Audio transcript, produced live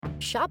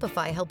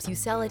Shopify helps you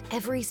sell at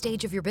every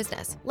stage of your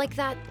business. Like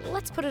that,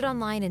 let's put it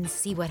online and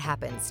see what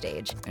happens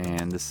stage.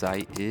 And the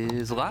site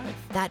is live.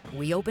 That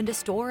we opened a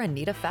store and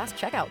need a fast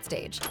checkout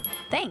stage.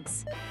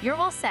 Thanks. You're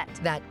all set.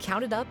 That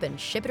count it up and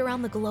ship it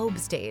around the globe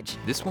stage.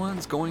 This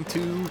one's going to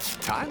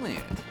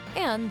Thailand.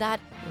 And that,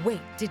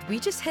 wait, did we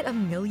just hit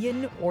 1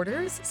 million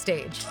orders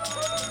stage?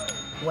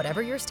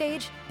 Whatever your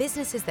stage,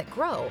 businesses that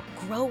grow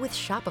with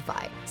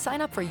Shopify.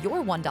 Sign up for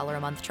your $1 a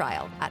month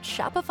trial at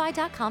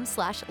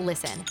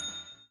shopify.com/listen.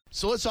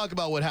 So let's talk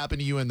about what happened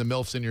to you and the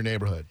MILFs in your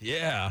neighborhood.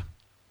 Yeah.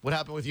 What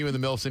happened with you and the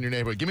MILFs in your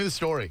neighborhood? Give me the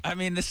story. I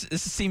mean, this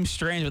seems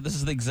strange, but this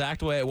is the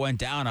exact way it went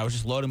down. I was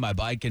just loading my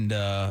bike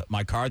into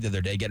my car the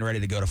other day, getting ready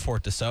to go to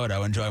Fort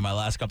DeSoto, enjoying my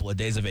last couple of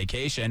days of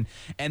vacation.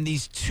 And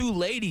these two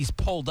ladies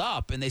pulled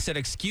up, and they said,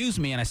 "Excuse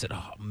me." And I said,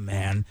 "Oh,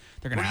 man.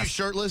 They're gonna Were you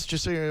shirtless,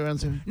 just so you're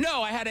answering?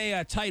 No, I had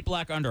a tight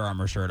black Under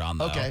Armour shirt on,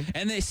 though. Okay.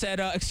 And they said,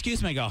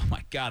 "Excuse me." I go, "Oh,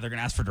 my God, they're going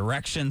to ask for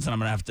directions, and I'm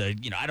going to have to,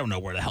 I don't know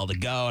where the hell to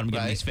go. And I'm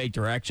giving these fake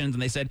directions."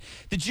 And they said,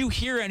 "Did you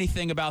hear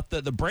anything about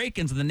the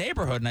break-ins in the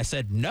neighborhood?" And I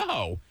said,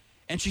 "No."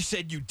 And she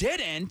said, "You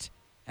didn't?"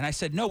 And I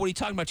said, "No, what are you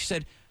talking about?" She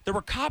said, "There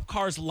were cop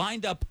cars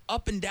lined up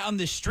and down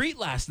the street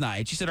last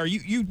night." She said, "Are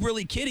you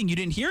really kidding? You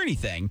didn't hear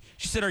anything?"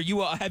 She said, "Are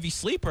you a heavy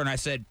sleeper?" And I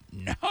said,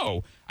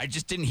 "No, I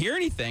just didn't hear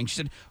anything." She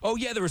said, "Oh,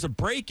 yeah, there was a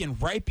break-in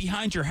right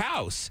behind your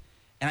house."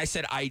 And I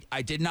said, I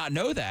did not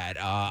know that.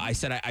 I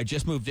said, I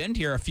just moved in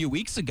here a few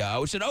weeks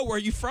ago. She said, "Oh, where are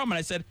you from?" And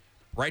I said,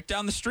 "Right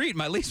down the street.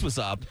 My lease was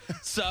up."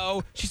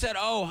 So she said,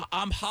 "Oh,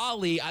 I'm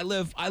Holly. I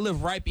live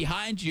right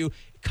behind you.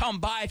 Come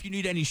by if you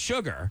need any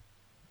sugar."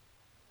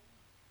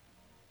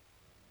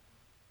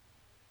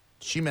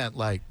 She meant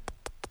like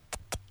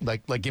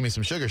give me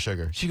some sugar.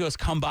 She goes,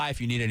 "Come by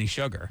if you need any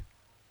sugar."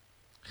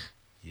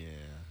 Yeah.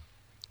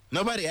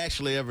 Nobody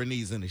actually ever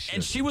needs any sugar.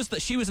 And she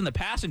was in the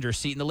passenger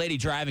seat, and the lady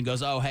driving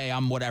goes, "Oh, hey,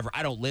 I'm whatever.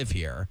 I don't live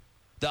here."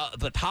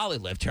 But Holly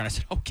lived here, and I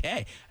said,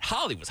 "Okay."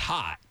 Holly was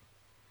hot.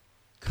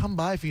 Come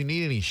by if you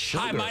need any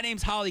sugar. "Hi, my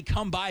name's Holly.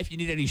 Come by if you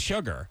need any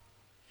sugar."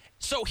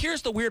 So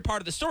here's the weird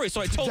part of the story.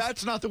 So I told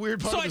That's not the weird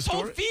part of the story. So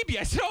I told Phoebe,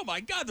 I said, "Oh my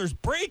God, there's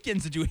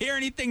break-ins. Did you hear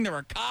anything? There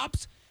were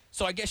cops."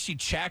 So I guess she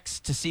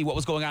checks to see what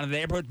was going on in the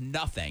neighborhood.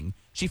 Nothing.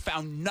 She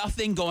found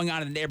nothing going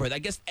on in the neighborhood. I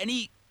guess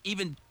any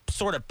even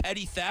sort of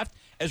petty theft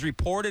as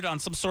reported on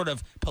some sort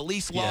of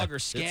police log or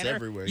scanner. It's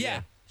everywhere.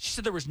 Yeah. She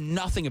said there was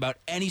nothing about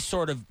any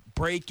sort of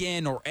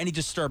break-in or any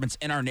disturbance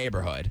in our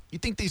neighborhood. You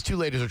think these two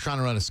ladies are trying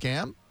to run a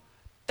scam?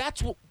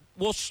 That's what.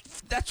 Well,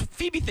 that's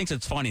Phoebe thinks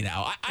it's funny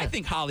now. I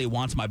think Holly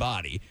wants my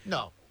body.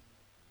 No.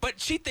 But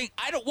she think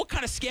what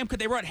kind of scam could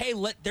they run? Hey,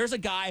 there's a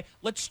guy.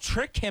 Let's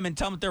trick him and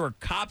tell him that there were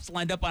cops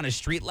lined up on a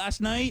street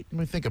last night. Let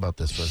me think about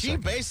this for a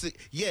second.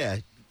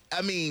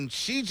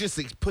 She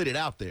just put it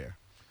out there.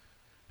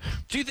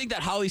 Do you think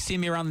that Holly's seen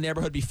me around the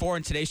neighborhood before,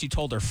 and today she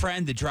told her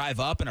friend to drive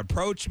up and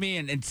approach me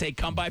and say,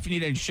 "Come by if you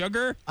need any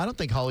sugar"? I don't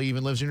think Holly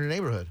even lives in your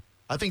neighborhood.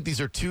 I think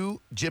these are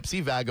two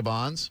gypsy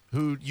vagabonds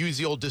who use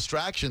the old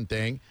distraction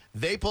thing.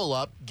 They pull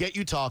up, get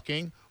you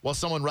talking, while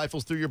someone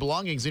rifles through your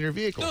belongings in your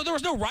vehicle. No, there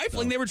was no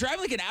rifling. They were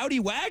driving like an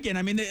Audi wagon.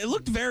 I mean, it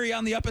looked very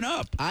on the up and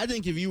up. I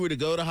think if you were to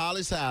go to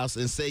Holly's house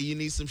and say you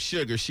need some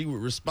sugar, she would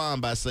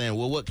respond by saying,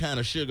 "Well, what kind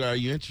of sugar are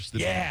you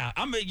interested in?" Yeah,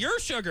 I'm your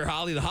sugar,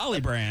 Holly, the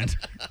Holly brand.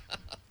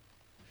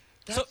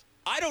 So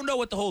I don't know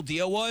what the whole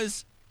deal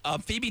was.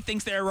 Phoebe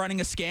thinks they're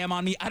running a scam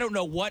on me. I don't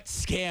know what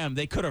scam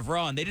they could have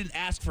run. They didn't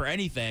ask for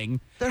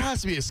anything. There has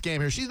to be a scam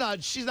here. She's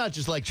not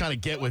just like trying to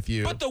get with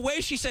you. But the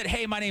way she said,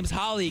 "Hey, my name's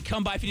Holly.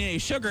 Come by if you need any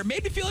sugar,"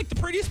 made me feel like the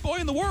prettiest boy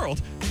in the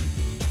world.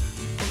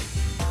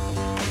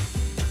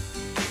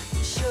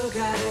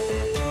 Sugar.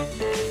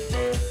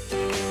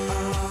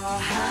 Oh,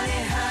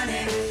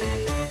 honey.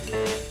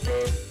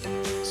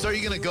 So are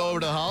you going to go over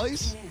to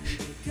Holly's?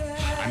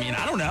 I mean,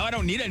 I don't know. I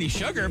don't need any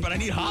sugar, but I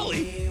need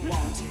Holly.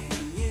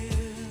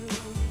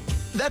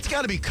 That's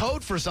got to be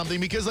code for something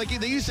because, like,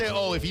 you say,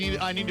 "Oh,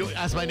 I need to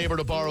ask my neighbor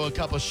to borrow a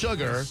cup of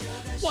sugar."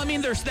 Well, I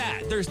mean, there's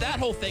that. There's that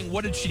whole thing.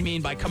 What did she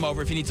mean by "come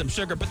over if you need some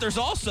sugar"? But there's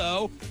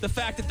also the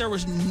fact that there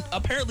was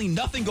apparently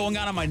nothing going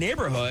on in my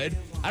neighborhood.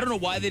 I don't know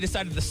why they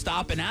decided to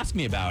stop and ask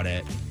me about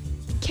it.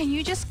 Can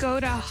you just go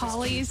to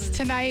Holly's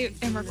tonight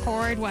and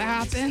record what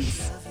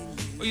happens?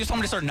 Well, you just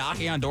want me to start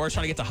knocking on doors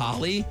trying to get to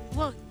Holly?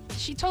 Well,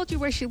 she told you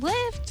where she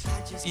lived.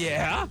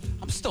 Yeah.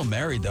 I'm still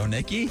married, though,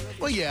 Nikki.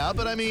 Well, yeah,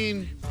 but I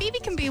mean... Phoebe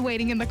can be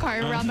waiting in the car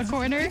around the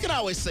corner. You can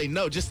always say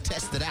no, just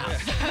test it out.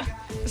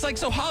 It's like,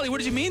 "So, Holly, what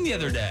did you mean the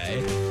other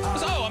day?" I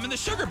was, "Oh, I'm in the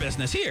sugar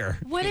business here."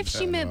 What if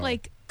she meant,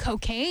 like,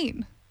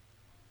 cocaine?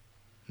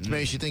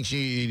 Maybe she thinks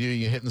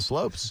you're hitting the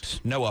slopes.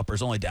 No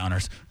uppers, only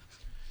downers.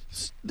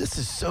 This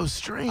is so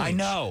strange. I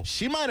know.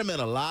 She might have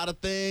meant a lot of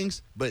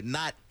things, but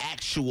not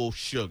actual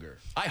sugar.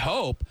 I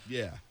hope.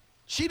 Yeah.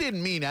 She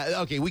didn't mean that.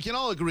 Okay, we can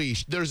all agree.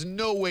 There's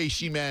no way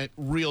she meant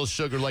real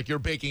sugar, like you're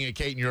baking a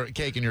cake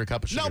in your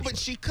cup of sugar. No, but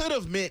she could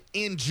have meant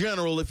in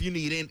general. If you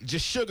need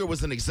just sugar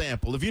was an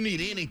example. If you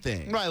need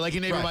anything, right? Like a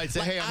neighbor might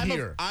say, "Hey, I'm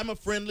here. I'm a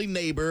friendly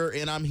neighbor,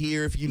 and I'm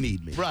here if you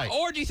need me." Right.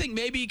 Or do you think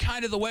maybe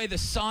kind of the way the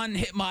sun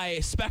hit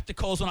my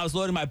spectacles when I was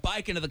loading my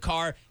bike into the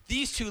car?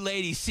 These two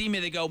ladies see me.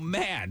 They go,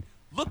 "Man,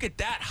 look at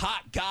that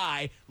hot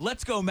guy.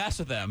 Let's go mess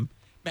with him.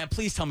 Man,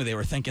 please tell me they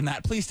were thinking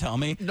that. Please tell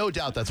me. No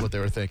doubt that's what they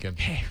were thinking.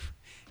 Hey,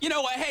 you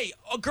know what? Hey,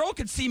 a girl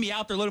could see me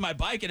out there loading my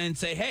bike and then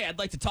say, hey, I'd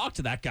like to talk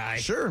to that guy.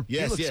 Sure. He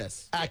Yes, looks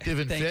yes. active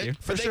and Thank fit. you.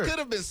 For But sure. they could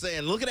have been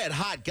saying, look at that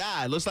hot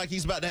guy. Looks like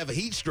he's about to have a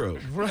heat stroke.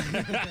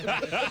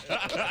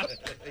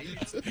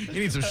 You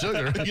need some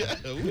sugar. Yeah.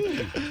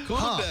 Ooh, cool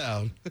it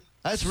down.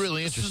 That's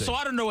really interesting. So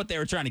I don't know what they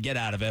were trying to get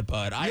out of it,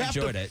 but I You have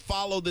enjoyed to it.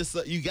 follow this.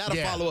 You got to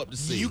Yeah. follow up to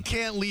see. You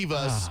can't leave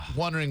us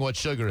wondering what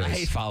sugar is. I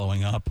hate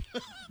following up.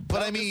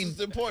 but I This mean, is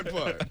the important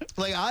part.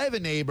 like I have a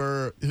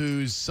neighbor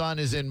whose son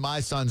is in my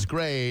son's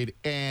grade,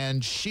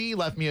 and she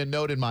left me a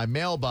note in my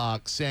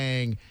mailbox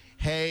saying,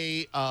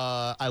 hey,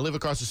 I live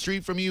across the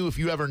street from you. If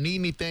you ever need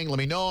anything, let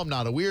me know. I'm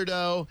not a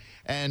weirdo.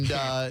 And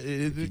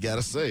You got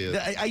to say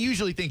it. I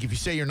usually think if you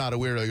say you're not a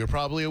weirdo, you're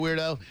probably a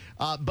weirdo.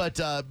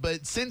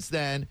 But since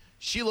then,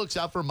 she looks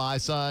out for my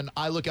son.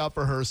 I look out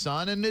for her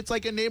son, and it's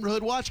like a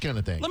neighborhood watch kind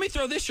of thing. Let me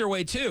throw this your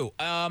way, too.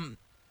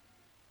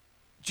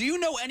 Do you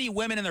know any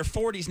women in their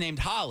 40s named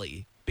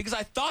Holly? Because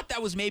I thought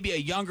that was maybe a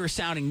younger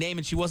sounding name,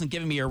 and she wasn't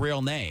giving me her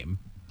real name.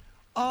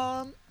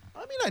 I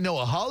mean, I know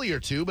a Holly or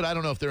two, but I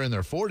don't know if they're in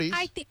their 40s.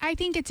 I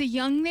think it's a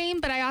young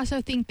name, but I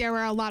also think there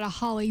were a lot of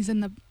Hollies in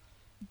the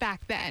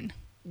back then.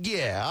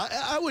 Yeah,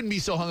 I wouldn't be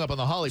so hung up on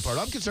the Holly part.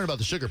 I'm concerned about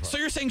the sugar part. So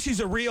you're saying she's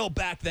a real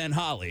back then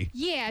Holly?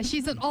 Yeah,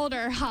 she's an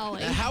older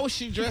Holly. And how is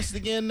she dressed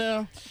again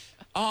now?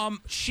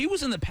 She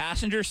was in the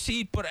passenger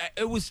seat, but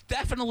it was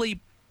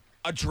definitely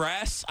a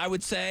dress, I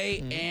would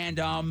say, and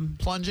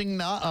Plunging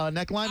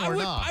neckline or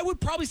not? I would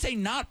probably say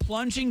not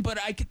plunging, but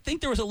I could think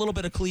there was a little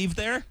bit of cleave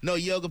there. No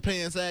yoga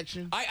pants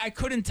action? I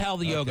couldn't tell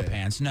the yoga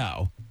pants,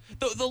 no.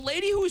 The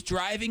lady who was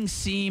driving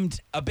seemed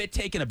a bit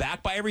taken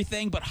aback by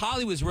everything, but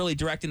Holly was really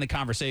directing the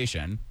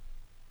conversation.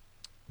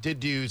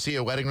 Did you see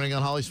a wedding ring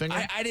on Holly's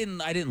finger? I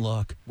didn't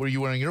look. Were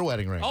you wearing your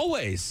wedding ring?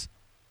 Always,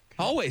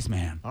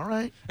 man. All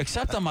right.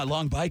 Except on my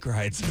long bike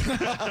rides.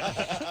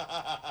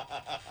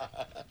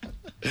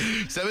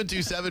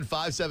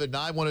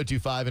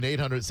 727-579-1025 and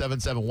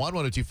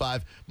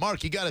 800-771-1025.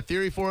 Mark, you got a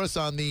theory for us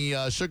on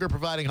the sugar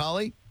providing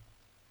Holly?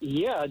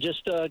 Yeah,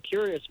 just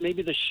curious.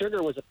 Maybe the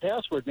sugar was a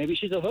password. Maybe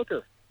she's a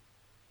hooker.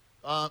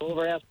 Go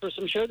over, ask for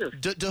some sugar.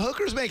 Do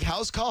hookers make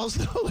house calls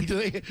though? Like, do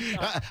they?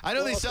 I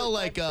know they sell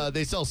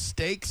they sell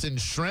steaks and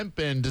shrimp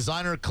and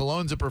designer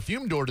colognes and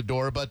perfume door to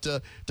door, but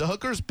do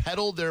hookers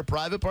peddle their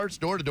private parts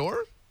door to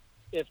door?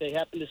 If they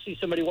happen to see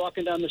somebody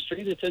walking down the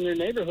street that's in their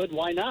neighborhood,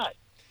 why not?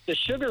 The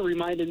sugar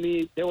reminded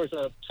me, there was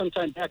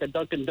sometime back a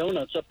Dunkin'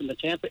 Donuts up in the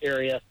Tampa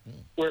area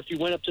where if you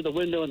went up to the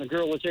window and the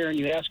girl was there and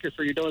you asked her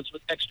for your donuts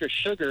with extra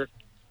sugar,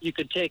 you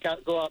could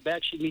go out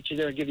back, she'd meet you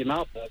there and give you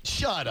mouthful.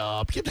 Shut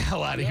up. Get the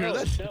hell out of here.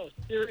 No,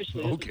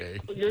 seriously. Okay.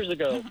 This was years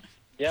ago.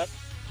 Yep.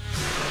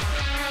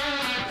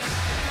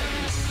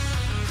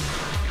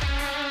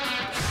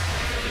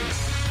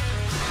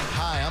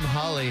 Hi, I'm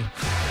Holly.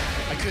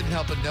 I couldn't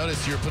help but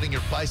notice you were putting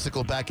your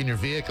bicycle back in your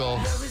vehicle.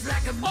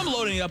 I'm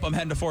loading up. I'm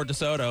heading to Fort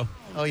DeSoto.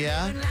 Oh,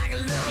 yeah?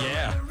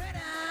 Yeah.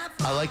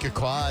 I like your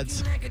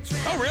quads.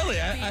 Oh,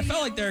 really? I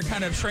felt like they're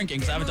kind of shrinking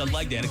because I haven't done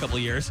leg day in a couple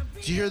of years.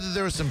 Did you hear that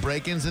there were some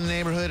break-ins in the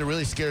neighborhood? It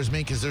really scares me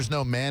because there's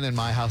no man in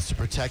my house to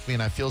protect me,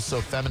 and I feel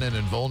so feminine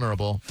and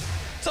vulnerable.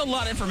 It's a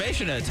lot of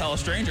information to tell a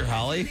stranger,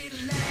 Holly.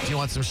 Do you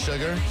want some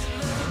sugar?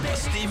 A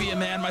stevia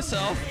man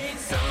myself.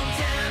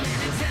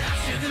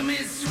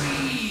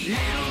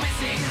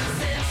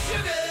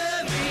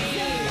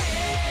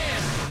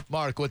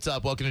 Mark, what's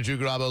up? Welcome to Drew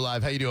Garabo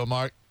Live. How you doing,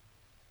 Mark?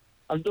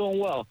 I'm doing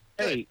well.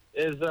 Hey,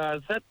 is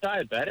Seth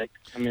diabetic?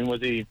 I mean, was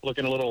he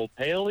looking a little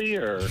paley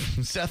or?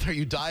 Seth, are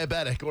you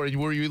diabetic or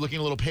were you looking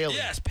a little pale?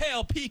 Yes,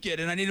 pale, peaked,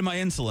 and I needed my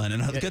insulin.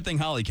 And good thing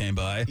Holly came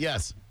by.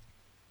 Yes.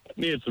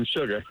 Needed some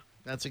sugar.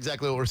 That's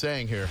exactly what we're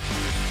saying here.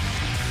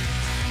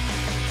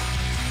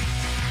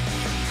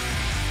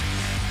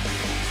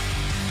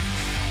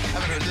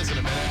 Haven't heard this in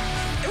a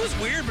minute. It was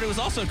weird, but it was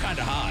also kind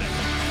of hot.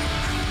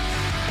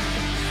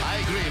 I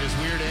agree. It is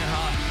weird and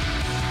hot.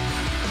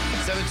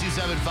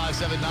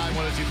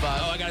 727-579-1025.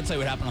 Oh, I got to tell you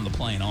what happened on the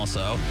plane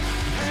also.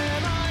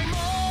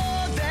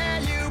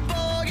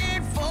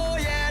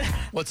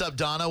 What's up,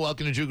 Donna?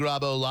 Welcome to Drew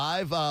Garabo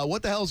Live.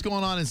 What the hell's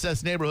going on in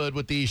Seth's neighborhood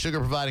with the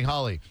sugar-providing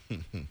Holly?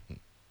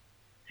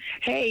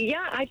 Hey,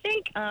 yeah, I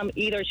think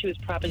either she was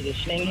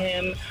propositioning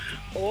him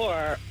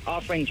or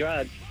offering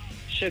drugs.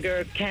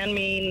 Sugar can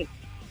mean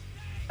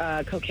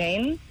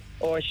cocaine,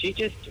 or she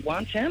just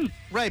wants him.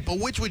 Right, but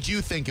which would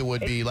you think it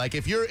would be? Like,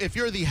 if you're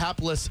the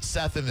hapless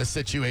Seth in this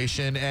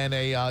situation, and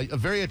a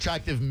very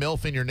attractive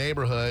MILF in your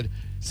neighborhood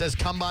says,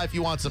 "Come by if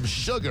you want some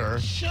sugar."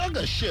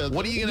 Sugar.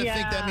 What are you gonna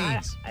think that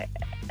means?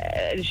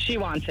 She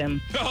wants him.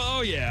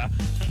 Oh yeah.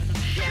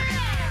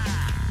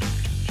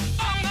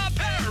 I'm not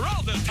there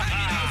all the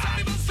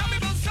time. Some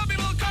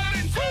people call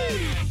it in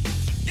free.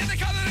 Yeah, they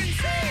call it in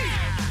free.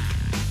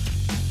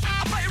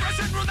 I play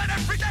Russian roulette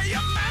every day,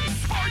 a man's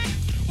sport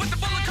with the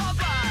bullet called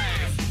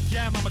live.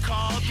 Yeah, mama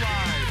called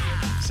live.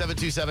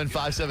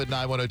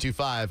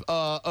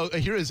 727-579-1025.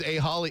 Here is a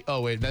Holly.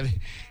 Oh, wait.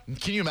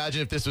 Can you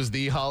imagine if this was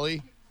the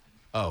Holly?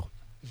 Oh.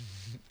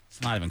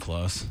 It's not even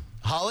close.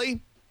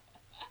 Holly?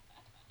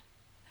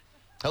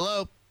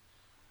 Hello?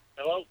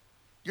 Hello?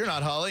 You're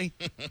not Holly.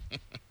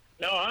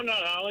 No, I'm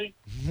not Holly.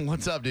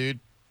 What's up, dude?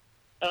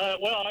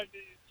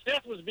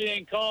 Seth was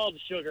being called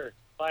Sugar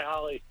by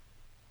Holly.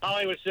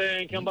 Holly was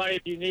saying, come by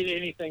if you need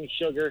anything,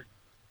 Sugar.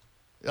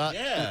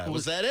 Yeah,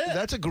 was that it?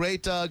 That's a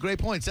great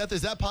point. Seth,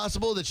 is that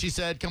possible that she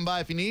said, come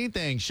by if you need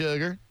anything,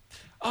 sugar?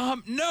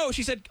 No,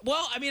 she said,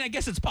 well, I mean, I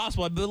guess it's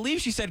possible. I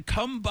believe she said,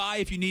 come by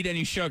if you need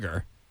any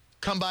sugar.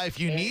 Come by if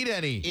you need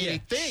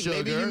anything. Sugar.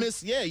 Maybe you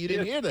missed. Yeah, you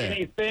didn't hear that.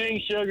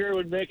 Anything, Sugar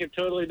would make it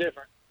totally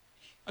different.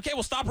 Okay,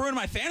 well, stop ruining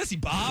my fantasy,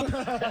 Bob.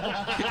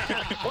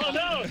 Well,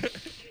 no.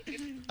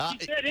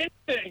 She said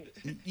anything.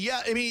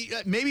 Yeah, I mean,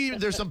 maybe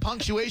there's some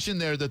punctuation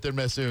there that they're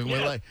missing. Yeah.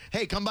 We're like,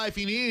 hey, come by if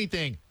you need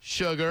anything,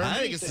 sugar. I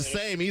think it's the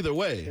same either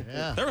way.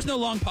 Yeah. There was no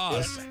long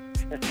pause.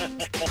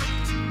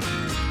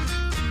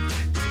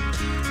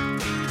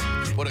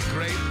 What a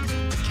great,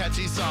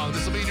 catchy song.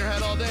 This will be in your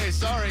head all day.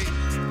 Sorry.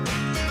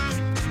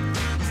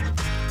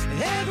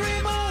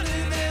 Every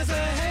morning there's a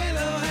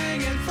halo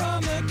hanging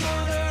from the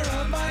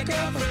corner of my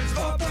girlfriend's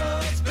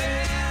four-post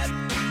bed.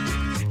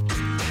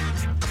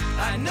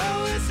 I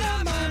know it's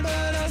not mine,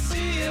 but I'll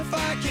see if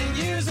I can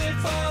use it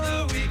for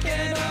the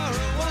weekend or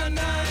a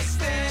one-night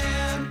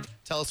stand.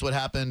 Tell us what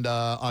happened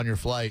on your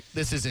flight.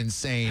 This is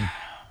insane.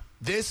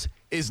 This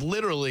is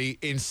literally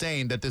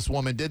insane that this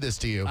woman did this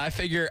to you. I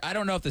figure, I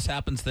don't know if this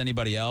happens to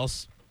anybody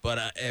else,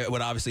 but it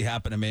would obviously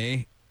happen to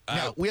me.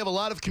 Now, we have a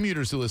lot of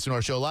commuters who listen to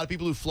our show. A lot of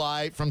people who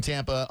fly from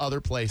Tampa,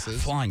 other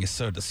places. Flying is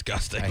so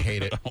disgusting. I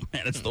hate it. Oh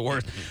man, it's the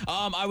worst.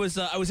 I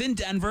was in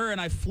Denver and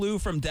I flew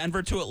from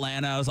Denver to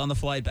Atlanta. I was on the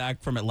flight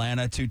back from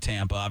Atlanta to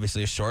Tampa,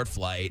 obviously a short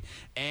flight,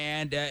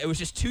 and it was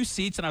just 2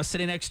 seats. And I was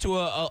sitting next to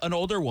an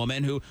older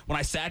woman who, when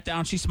I sat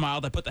down, she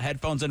smiled. I put the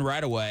headphones in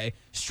right away.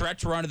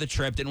 Stretch run of the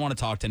trip. Didn't want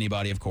to talk to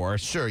anybody, of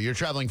course. Sure, you're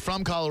traveling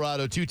from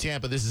Colorado to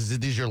Tampa. This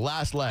is your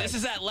last leg. This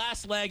is that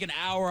last leg, an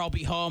hour. I'll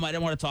be home. I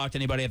didn't want to talk to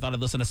anybody. I thought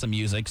I'd listen to some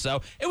music.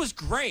 So it was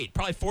great.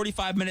 Probably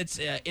 45 minutes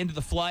into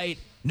the flight.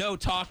 No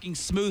talking,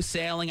 smooth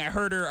sailing. I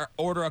heard her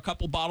order a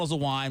couple bottles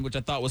of wine, which I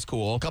thought was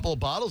cool. A couple of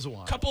bottles of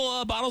wine. Couple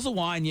of bottles of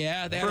wine,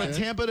 yeah.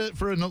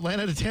 For an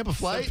Atlanta to Tampa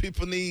flight? Some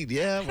people need,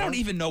 yeah. I don't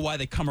even know why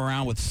they come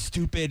around with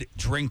stupid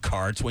drink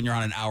carts when you're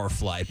on an hour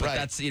flight, but Right.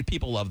 that's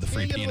people love the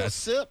free get a little peanuts.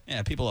 sip.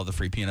 Yeah, people love the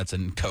free peanuts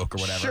and Coke or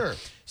whatever. Sure.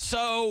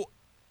 So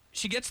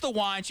she gets the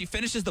wine, she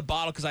finishes the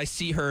bottle because I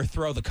see her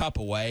throw the cup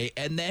away,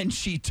 and then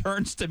she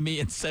turns to me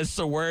and says,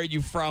 "So where are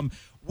you from?"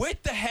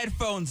 With the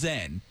headphones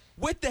in.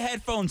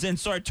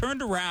 So I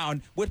turned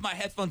around with my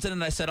headphones in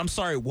and I said, "I'm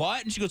sorry,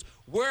 what?" And she goes,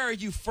 "Where are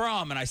you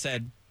from?" And I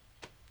said,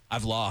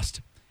 "I've lost."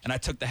 And I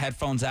took the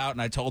headphones out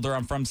and I told her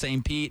I'm from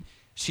St. Pete.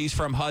 She's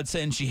from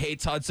Hudson. She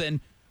hates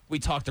Hudson. We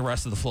talked the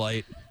rest of the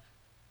flight.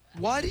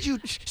 Why did you?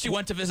 She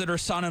went to visit her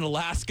son in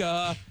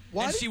Alaska.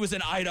 And she was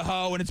in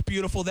Idaho, and it's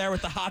beautiful there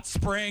with the hot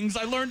springs.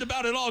 I learned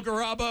about it all,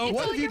 Garabo.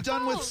 What have you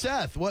done with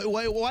Seth?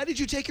 Why did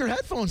you take your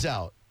headphones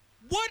out?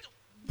 What?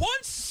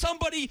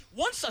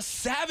 Once a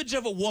savage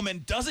of a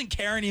woman doesn't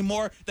care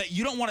anymore that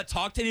you don't want to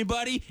talk to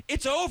anybody,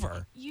 it's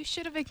over. You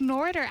should have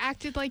ignored her,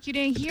 acted like you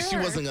didn't hear She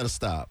her. wasn't going to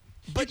stop.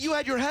 But you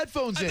had your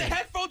headphones in. The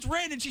headphones were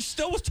in, and she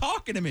still was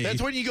talking to me.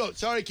 That's when you go,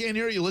 "Sorry, I can't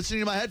hear you.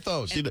 Listening to my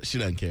headphones." She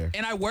doesn't care.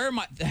 And I wear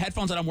the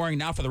headphones that I'm wearing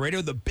now for the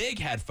radio, the big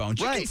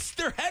headphones. Right.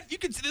 You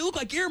can see they look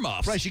like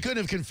earmuffs. Right, she couldn't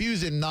have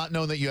confused it and not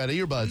known that you had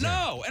earbuds in.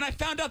 No, and I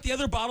found out the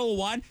other bottle of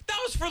wine, that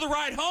was for the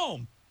ride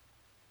home.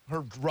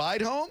 Her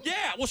ride home? Yeah,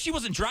 well, she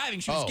wasn't driving.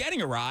 She was getting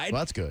a ride.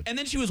 Well, that's good. And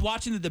then she was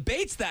watching the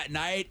debates that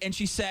night, and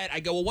she said, I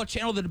go, "Well, what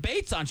channel are the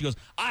debates on?" She goes,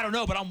 "I don't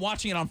know, but I'm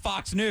watching it on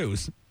Fox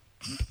News."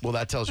 Well,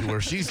 that tells you who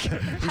she's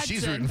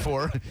rooting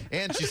for,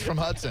 and she's from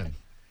Hudson.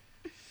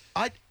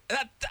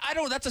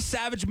 That's a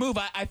savage move.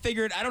 I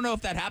figured, I don't know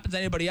if that happens to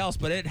anybody else,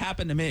 but it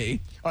happened to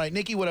me. All right,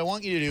 Nikki, what I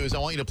want you to do is I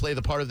want you to play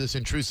the part of this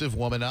intrusive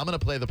woman, and I'm going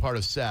to play the part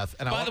of Seth.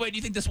 And By the way, do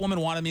you think this woman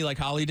wanted me like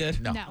Holly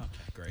did? No. No.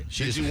 Great.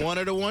 Did you want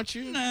her to want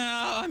you? No,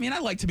 I mean, I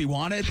like to be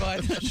wanted,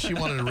 but she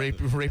wanted to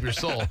rape your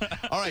soul.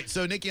 All right,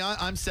 so Nikki,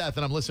 I'm Seth,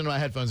 and I'm listening to my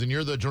headphones, and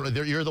you're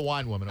the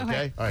wine woman,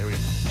 okay? All right, here we go.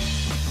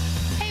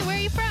 Hey, where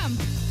are you from?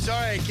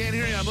 Sorry, I can't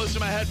hear you. I'm listening to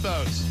my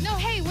headphones. No,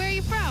 hey, where are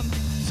you from?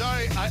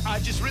 Sorry, I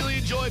just really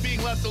enjoy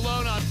being left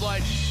alone on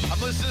flight.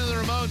 I'm listening to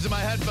the Ramones in my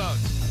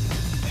headphones.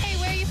 Hey,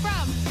 where are you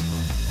from?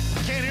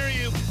 Can't hear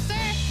you. Sir,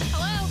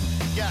 hello?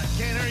 Yeah,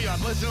 can't hear you.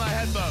 I'm listening to my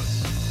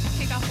headphones.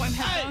 Take off one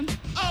headphone.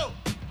 Oh,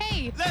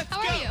 Hey, how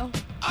are you?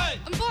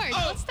 I'm bored.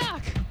 Let's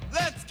talk.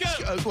 let's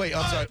go. Wait,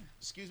 I'm sorry.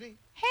 Excuse me?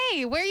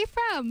 Hey, where are you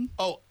from?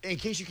 Oh, in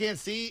case you can't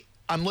see,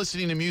 I'm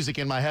listening to music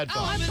in my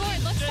headphones. Oh, I'm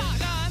bored. Let's talk.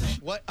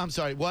 What? I'm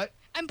sorry, what?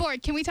 I'm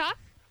bored. Can we talk?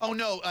 Oh,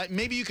 no,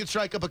 maybe you could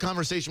strike up a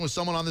conversation with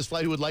someone on this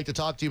flight who would like to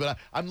talk to you, but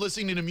I'm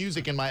listening to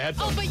music in my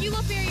headphones. Oh, but you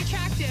look very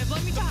attractive.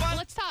 Let me talk.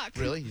 Let's talk.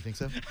 Really? You think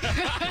so?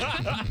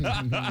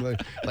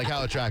 like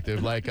how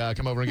attractive? Like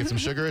come over and get some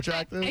sugar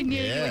attractive? I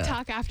knew you would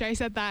talk after I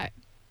said that.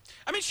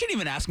 I mean, she didn't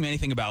even ask me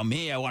anything about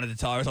me. I wanted to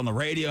tell her I was on the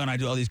radio and I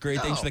do all these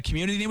great things for the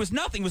community. And it was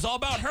nothing. It was all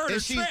about her and her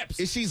trips.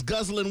 Is she's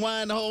guzzling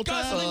wine the whole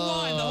time? Guzzling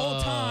wine the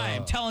whole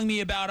time. Telling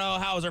me about,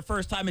 how it was her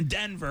first time in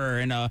Denver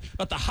and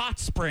about the hot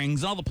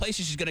springs and all the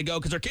places she's going to go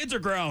because her kids are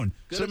grown.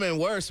 Could have been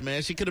worse,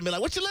 man. She could have been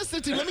like, what you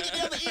listening to? Let me get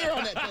the other ear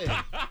on that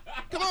thing.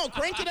 Come on,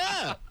 crank it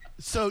up.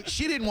 So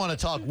she didn't want to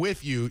talk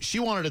with you. She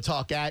wanted to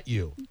talk at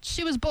you.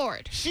 She was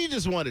bored. She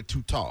just wanted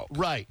to talk.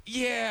 Right.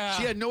 Yeah.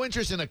 She had no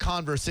interest in a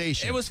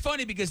conversation. It was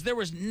funny because there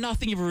was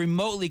nothing even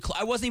remotely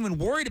I wasn't even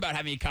worried about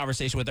having a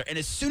conversation with her. And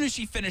as soon as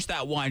she finished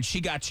that wine,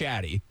 she got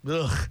chatty.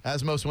 Ugh,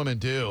 as most women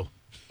do.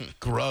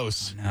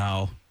 Gross.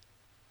 No.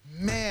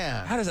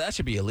 Man. How does that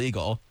should be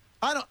illegal?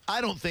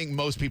 I don't think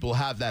most people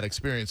have that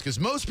experience because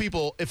most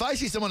people, if I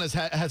see someone has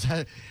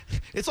had,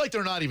 it's like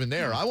they're not even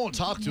there. I won't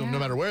talk to them no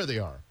matter where they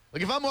are.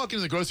 Like if I'm walking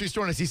to the grocery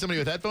store and I see somebody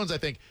with headphones, I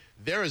think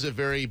there is a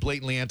very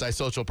blatantly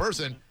antisocial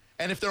person.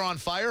 And if they're on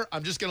fire,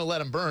 I'm just going to let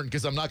them burn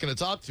because I'm not going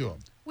to talk to them.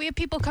 We have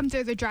people come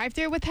through the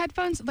drive-thru with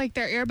headphones, like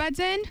their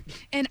earbuds in,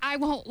 and I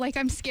won't,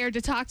 I'm scared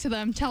to talk to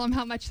them, tell them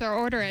how much their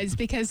order is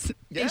because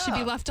they should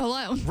be left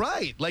alone.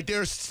 Right. Like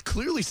they're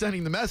clearly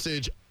sending the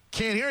message,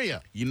 can't hear you.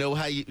 You know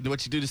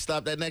what you do to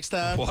stop that next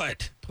time?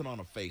 What? Put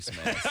on a face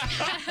mask.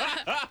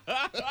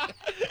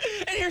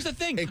 And here's the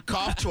thing. And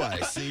cough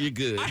twice and you're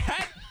good.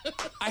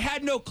 I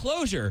had no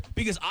closure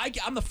because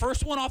I'm the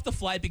first one off the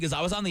flight because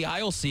I was on the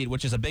aisle seat,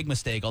 which is a big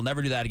mistake. I'll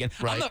never do that again.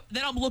 Right.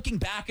 Then I'm looking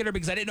back at her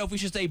because I didn't know if we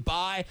should say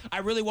bye. I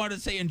really wanted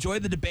to say enjoy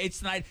the debates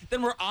tonight.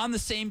 Then we're on the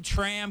same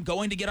tram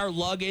going to get our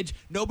luggage.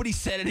 Nobody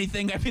said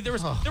anything. I mean, there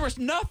was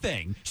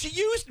nothing. She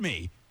used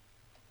me.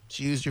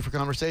 She used you for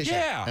conversation.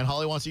 Yeah. And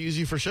Holly wants to use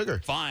you for sugar.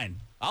 Fine.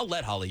 I'll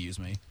let Holly use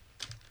me.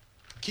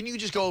 Can you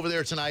just go over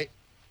there tonight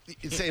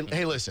and say,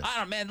 hey, listen. I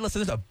don't know, man.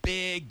 Listen, there's a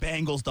big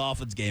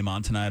Bengals-Dolphins game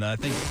on tonight. I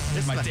think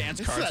my dance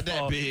card's not that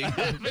full. big. I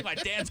think my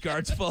dance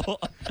card's full.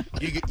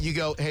 You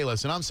go, hey,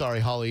 listen, I'm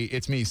sorry, Holly.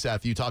 It's me,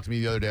 Seth. You talked to me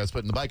the other day. I was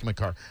putting the bike in my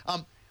car.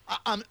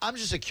 I'm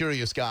just a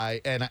curious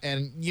guy.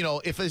 And you know,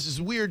 if this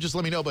is weird, just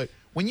let me know. But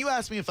when you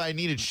asked me if I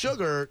needed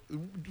sugar,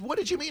 what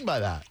did you mean by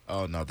that?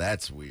 Oh, no,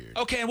 that's weird.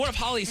 Okay, and what if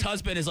Holly's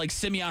husband is like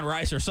Simeon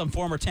Rice or some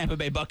former Tampa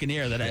Bay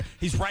Buccaneer that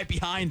he's right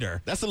behind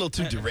her? That's a little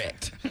too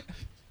direct.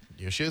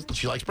 Yeah,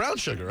 she likes brown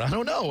sugar. I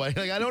don't know. I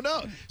don't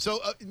know. So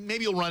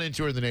maybe you'll run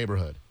into her in the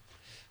neighborhood.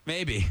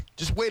 Maybe.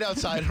 Just wait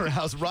outside her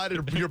house, ride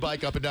your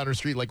bike up and down her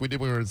street like we did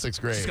when we were in 6th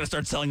grade. She's going to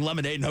start selling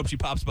lemonade and hope she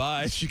pops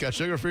by. She got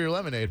sugar for your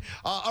lemonade.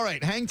 All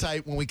right, hang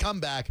tight. When we come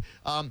back,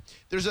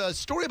 there's a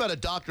story about a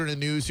doctor in the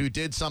news who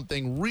did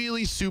something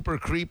really super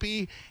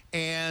creepy.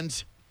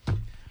 And,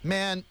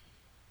 man,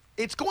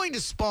 it's going to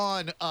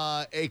spawn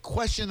a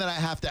question that I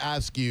have to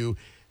ask you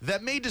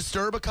that may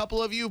disturb a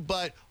couple of you,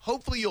 but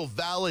hopefully you'll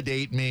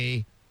validate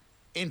me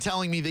in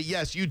telling me that,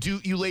 yes, you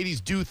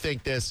ladies do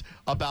think this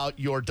about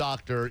your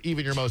doctor,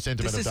 even your most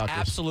intimate of doctors. This is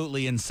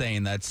absolutely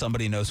insane that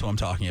somebody knows who I'm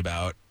talking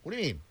about. What do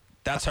you mean?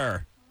 That's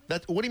her.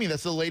 What do you mean?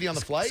 That's the lady on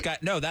the flight?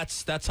 No,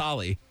 that's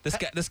Holly.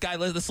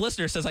 This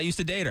listener says I used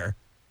to date her.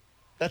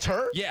 That's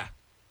her? Yeah.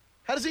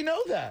 How does he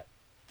know that?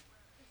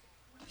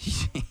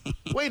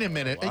 Wait a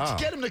minute. Wow.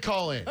 Get him to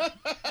call in.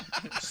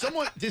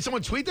 Did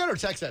someone tweet that or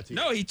text that to you?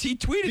 No, he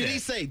tweeted it. Did he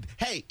say,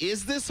 hey,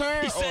 is this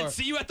her? He said,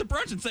 see you at the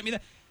brunch and sent me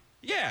that.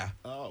 Yeah.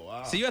 Oh,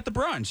 wow. See you at the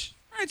brunch.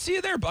 All right, see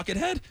you there,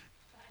 Buckethead.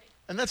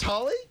 And that's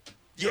Holly?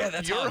 Yeah,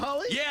 that's your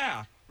Holly?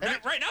 Yeah.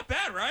 Right, not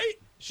bad, right?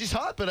 She's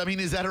hot, but I mean,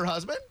 is that her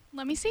husband?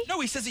 Let me see. No,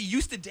 he says he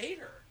used to date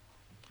her.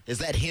 Is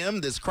that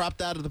him that's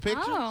cropped out of the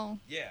picture? Oh.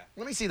 Yeah.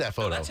 Let me see that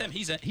photo. No, that's him.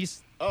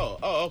 He's.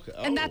 Oh, okay.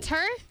 And that's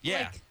her?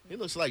 Yeah. He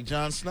looks like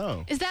Jon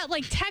Snow. Is that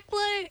like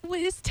Tekla?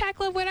 Is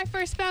Tekla when I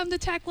first found the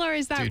Tekla, or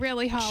is that Dude,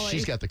 really Holly?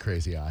 She's got the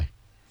crazy eye.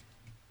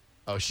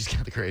 Oh, she's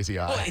got the crazy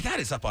eye. Oh,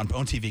 that is up on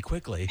Bone TV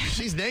quickly.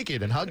 She's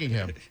naked and hugging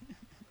him.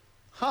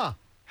 Huh.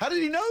 How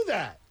did he know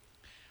that?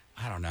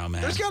 I don't know,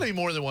 man. There's got to be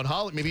more than one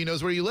Holly. Maybe he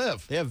knows where you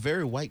live. They have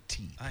very white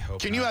teeth. I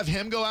hope Can you have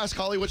him go ask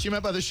Holly what she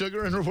meant by the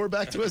sugar and report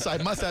back to us? I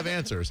must have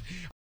answers.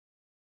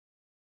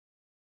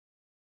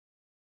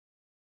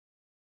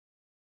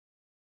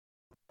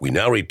 We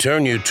now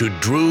return you to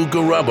Drew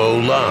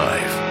Garabo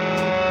Live.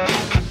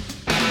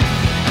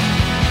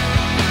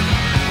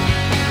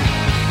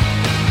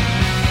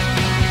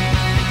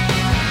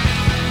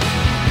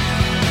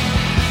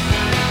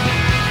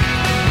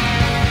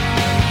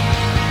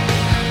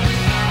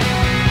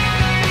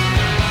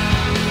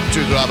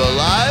 Drew Garabo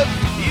Live.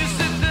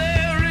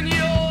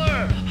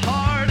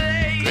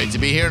 Great to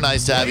be here.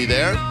 Nice to have you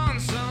there.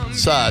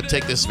 Let's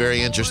take this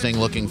very interesting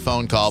looking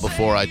phone call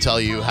before I tell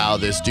you how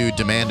this dude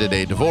demanded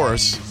a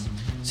divorce.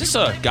 Is this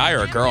a guy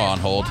or a girl on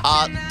hold?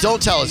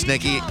 Don't tell us,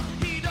 Nikki.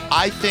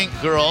 I think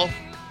girl.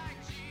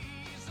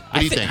 What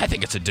do you think? I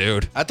think it's a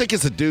dude. I think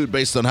it's a dude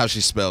based on how she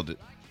spelled it.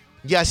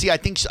 Yeah, see, I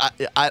think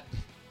I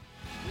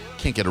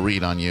can't get a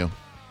read on you.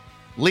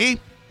 Lee?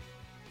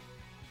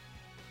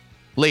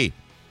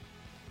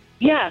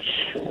 Yes.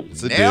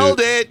 It's a Nailed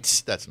dude.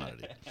 it. That's not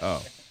it.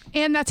 Oh.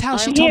 And that's how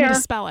she I'm told me here.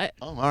 to spell it.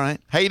 Oh, all right.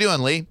 How you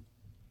doing, Lee?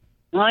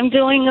 I'm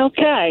doing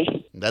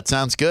okay. That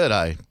sounds good.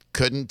 I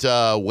couldn't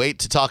wait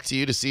to talk to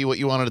you to see what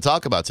you wanted to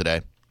talk about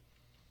today.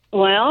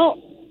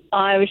 Well,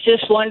 I was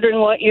just wondering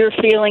what your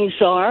feelings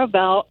are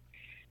about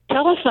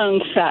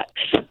telephone sex.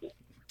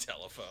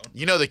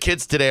 You know, the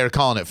kids today are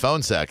calling it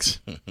phone sex.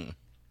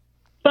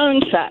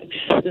 Phone sex,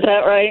 is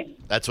that right?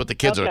 That's what the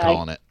kids are Okay.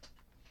 calling it.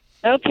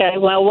 Okay,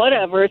 well,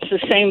 whatever. It's the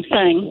same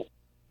thing.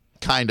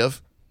 Kind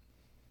of.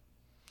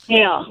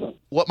 Yeah.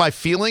 What my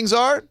feelings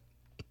are?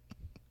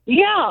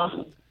 Yeah.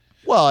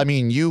 Well, I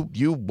mean, you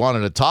wanted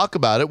to talk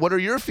about it. What are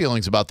your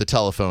feelings about the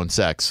telephone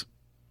sex?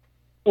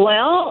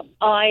 Well,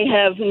 I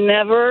have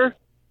never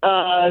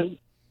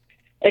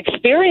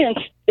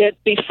experienced it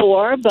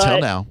before, Till but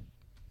now.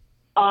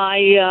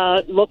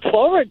 I look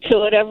forward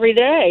to it every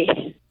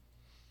day.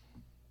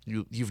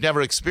 You've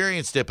never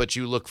experienced it, but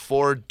you look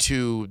forward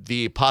to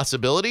the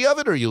possibility of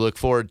it, or you look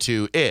forward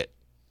to it?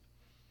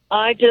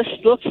 I just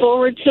look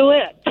forward to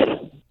it.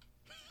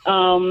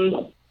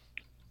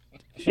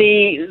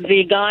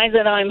 The guy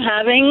that I'm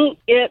having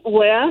it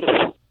with,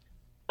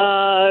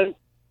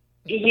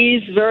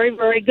 he's very,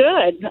 very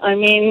good. I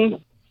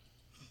mean,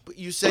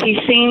 you said he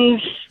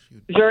seems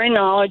very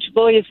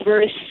knowledgeable. He's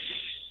very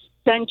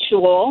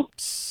sensual.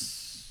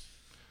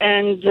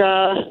 And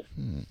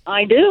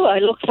I do. I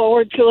look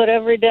forward to it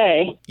every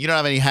day. You don't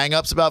have any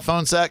hang-ups about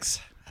phone sex?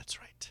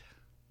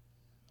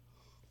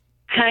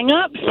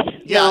 Hang-ups?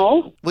 Yeah.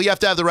 No. Well, you have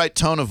to have the right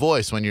tone of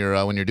voice when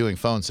you're doing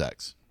phone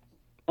sex.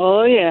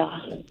 Oh, yeah.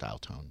 Dial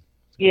tone.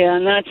 Yeah,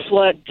 and that's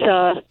what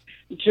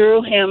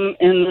drew him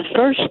in the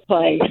first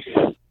place.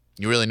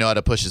 You really know how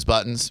to push his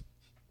buttons?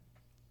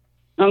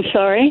 I'm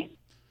sorry?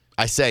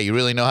 I say, you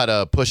really know how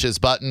to push his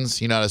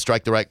buttons? You know how to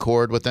strike the right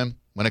chord with him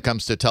when it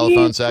comes to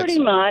telephone sex?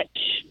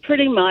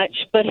 Pretty much.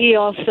 But he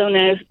also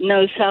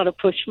knows how to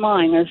push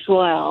mine as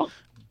well.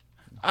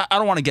 I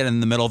don't want to get in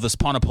the middle of this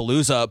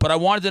Punapalooza, but I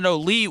wanted to know,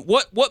 Lee,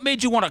 what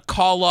made you want to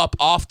call up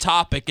off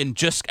topic and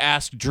just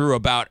ask Drew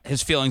about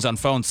his feelings on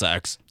phone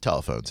sex?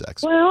 Telephone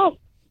sex. Well,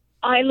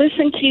 I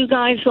listen to you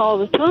guys all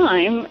the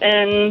time,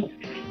 and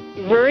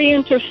very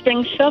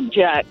interesting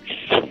subjects.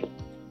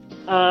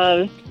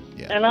 And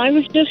I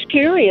was just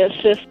curious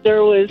if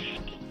there was,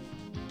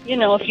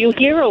 if you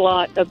hear a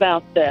lot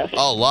about this.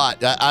 A lot.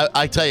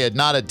 I tell you,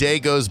 not a day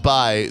goes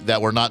by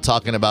that we're not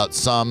talking about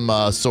some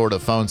sort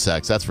of phone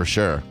sex. That's for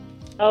sure.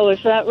 Oh,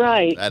 is that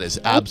right? That is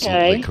absolutely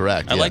Okay.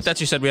 correct. I like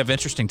that you said we have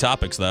interesting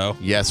topics, though.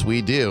 Yes,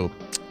 we do.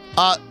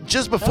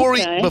 Just before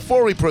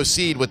we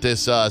proceed with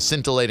this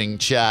scintillating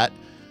chat,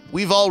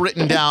 we've all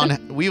written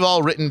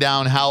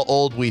down how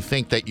old we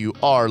think that you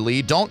are,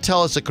 Lee. Don't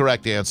tell us the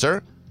correct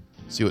answer.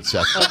 See what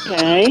Seth.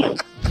 Okay.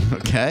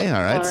 Okay.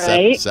 All right. All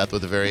right. Seth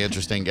with a very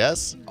interesting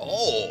guess.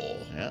 Oh.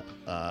 Yeah.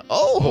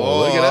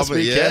 Look at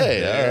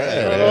SBK.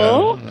 Yeah.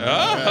 All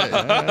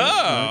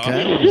right.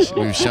 Okay.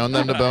 We've shown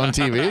them to Bone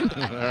TV.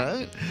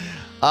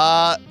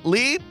 All right.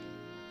 Lee,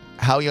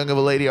 how young of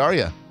a lady are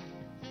you?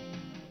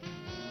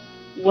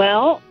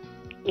 Well,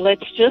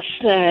 let's just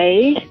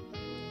say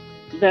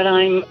that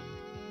I'm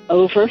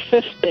over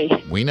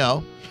 50. We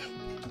know.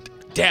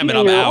 Damn it,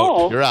 I'm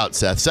out. You're out,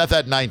 Seth. Seth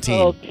had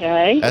 19.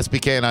 Okay.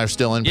 SBK and I are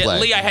still in Yeah, play.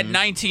 Lee, I had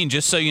 19,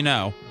 just so you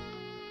know.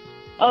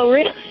 Oh,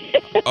 really?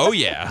 Oh,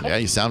 yeah. Yeah,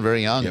 you sound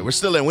very young. Yeah, we're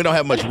still in. We don't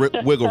have much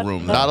wiggle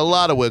room. Not a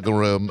lot of wiggle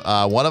room.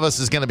 One of us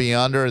is going to be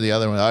under, the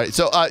other one. All right.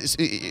 So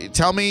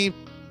tell me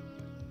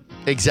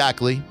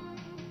exactly,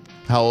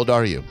 how old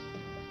are you?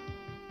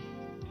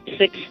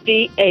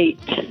 68.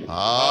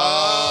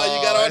 Oh,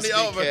 you got on the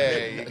over.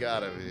 You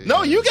got it.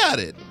 No, you got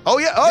it. Oh,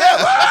 yeah.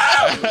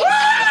 Oh,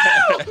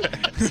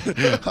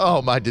 yeah.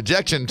 Oh, my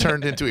dejection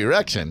turned into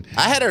erection.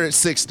 I had her at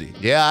 60.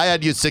 Yeah, I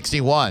had you at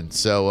 61.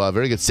 So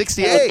very good.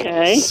 68.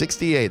 Okay.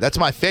 68. That's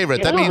my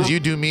favorite. That Yeah. means you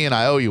do me and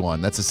I owe you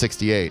one. That's a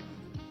 68.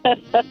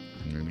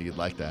 You'd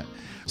like that.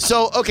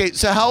 So, okay.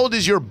 So how old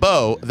is your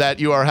beau that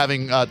you are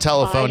having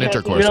telephone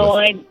intercourse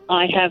with?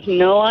 I have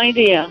no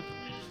idea.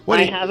 What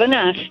do I you- haven't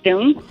asked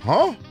him.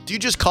 Huh? Do you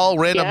just call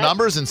random Yeah.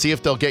 numbers and see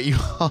if they'll get you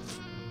off?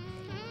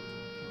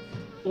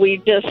 We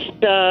just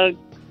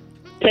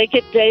take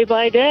it day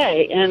by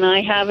day, and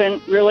I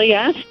haven't really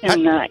asked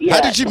him that yet.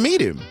 How did you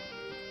meet him?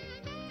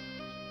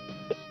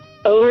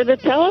 Over the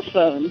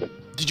telephone.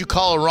 Did you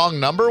call a wrong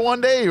number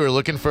one day? You were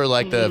looking for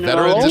like the No.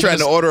 veterans? Trying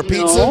to order a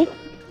pizza?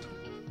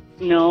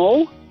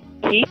 No.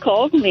 He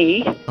called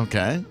me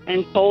Okay.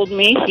 and told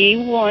me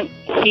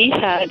he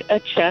had a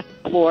check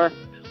for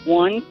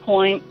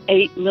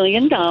 $1.8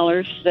 million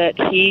that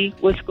he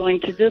was going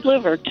to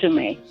deliver to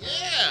me.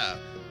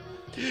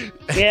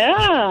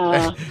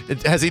 Yeah.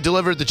 Has he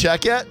delivered the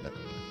check yet?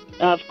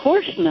 Of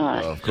course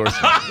not. Of course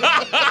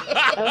not.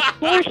 Of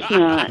course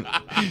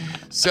not.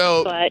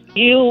 So, But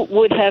you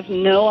would have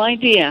no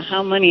idea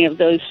how many of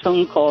those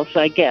phone calls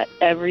I get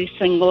every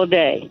single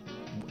day.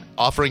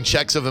 offering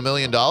checks of $1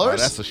 million? Oh,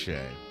 that's a shame.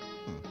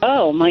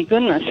 Oh, my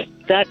goodness.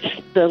 That's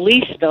the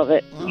least of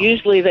it.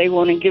 Usually they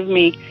want to give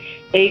me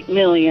 $8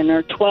 million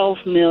or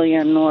 $12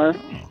 million or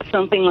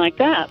something like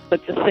that.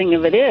 But the thing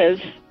of it is,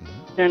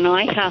 then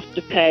I have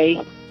to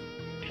pay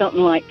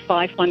something like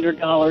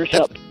 $500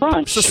 up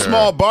front. It's a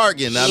small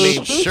bargain. I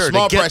mean, Sure,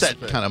 small to get price.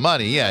 that kind of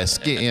money, yes,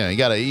 you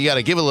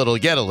gotta give a little,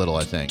 get a little.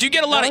 I think. Do you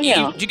get a lot of Oh,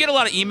 yeah. do you get a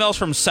lot of emails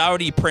from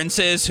Saudi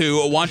princes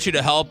who want you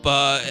to help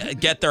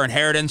get their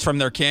inheritance from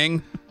their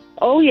king?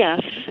 Oh,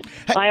 yes.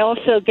 I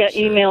also get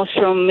emails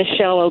from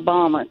Michelle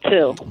Obama,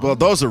 too. Well,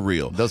 those are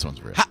real. Those ones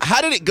are real.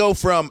 How did it go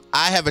from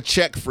 "I have a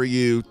check for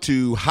you"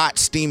 to hot,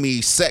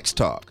 steamy sex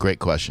talk? Great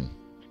question.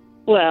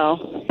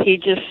 Well, he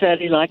just said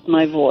he liked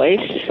my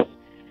voice.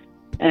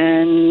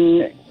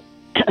 And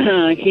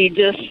he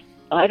just,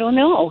 I don't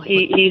know.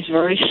 He's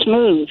very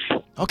smooth.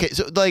 Okay,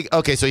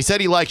 so he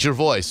said he likes your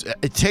voice.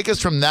 Take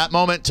us from that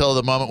moment till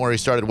the moment where he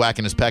started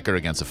whacking his pecker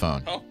against the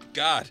phone. Oh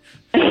God.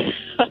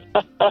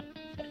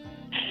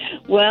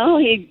 Well,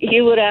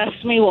 he would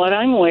ask me what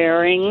I'm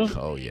wearing.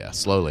 Oh yeah,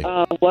 slowly.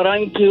 What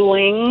I'm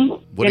doing.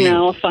 What do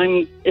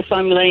you- if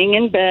I'm laying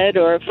in bed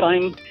or if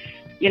I'm,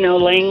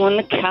 laying on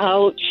the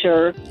couch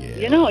or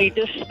he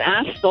just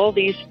asked all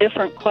these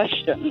different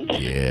questions.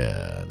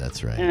 Yeah,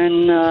 that's right.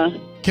 And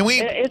Can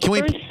we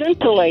very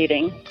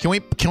scintillating.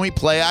 Can we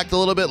play act a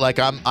little bit? Like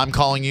I'm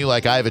calling you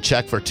like I have a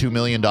check for $2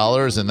 million,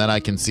 and then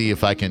I can see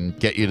if I can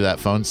get you to that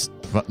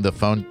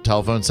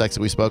telephone sex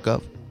that we spoke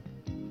of.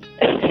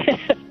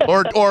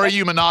 Or are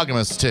you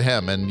monogamous to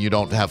him and you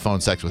don't have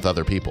phone sex with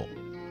other people?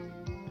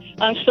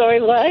 I'm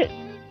sorry, what?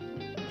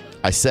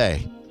 I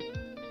say.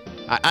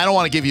 I don't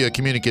want to give you a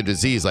communicative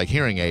disease like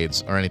hearing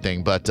aids or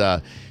anything, but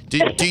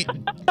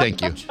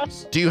thank you.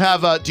 Do you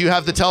have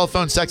the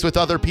telephone sex with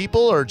other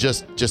people or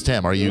just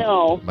him? Are you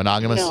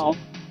monogamous? No,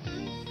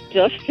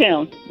 just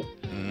him.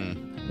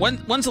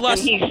 When's the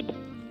last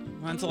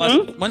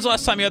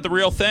time you had the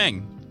real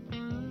thing?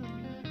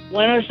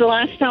 When was the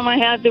last time I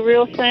had the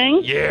real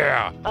thing?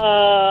 Yeah.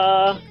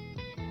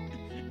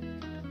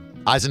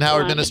 Eisenhower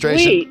last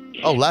administration. week.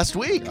 Oh, last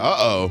week.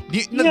 Uh-oh.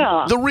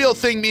 Yeah. The real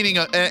thing meaning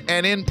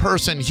an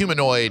in-person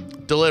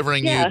humanoid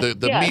delivering you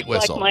the meat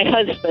whistle. Like my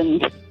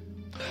husband.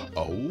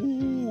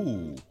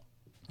 Oh.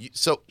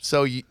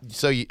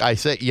 I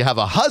say you have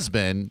a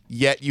husband,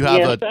 yet you have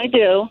Yes, I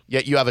do.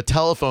 Yet you have a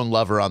telephone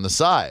lover on the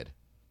side.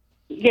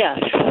 Yes.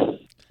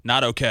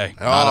 Not okay.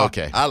 Not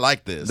okay. I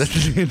like this.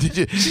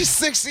 She's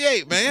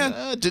 68,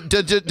 man.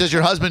 Does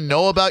your husband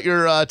know about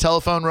your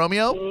telephone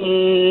Romeo?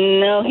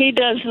 No, he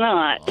does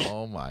not.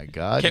 Oh my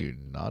God, you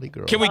naughty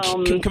girl. Can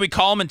we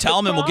call him and tell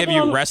him, and we'll give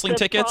you wrestling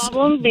tickets?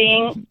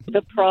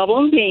 The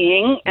problem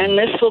being, and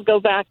this will go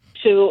back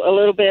to a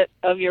little bit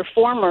of your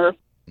former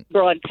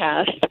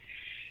broadcast,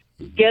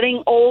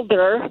 getting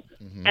older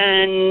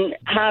and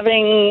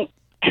having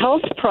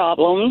health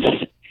problems.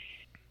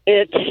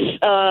 It's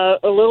a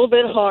little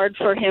bit hard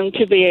for him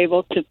to be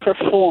able to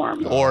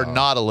perform. Or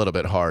not a little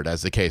bit hard,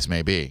 as the case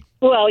may be.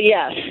 Well,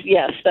 yes,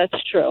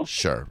 that's true.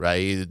 Sure, right?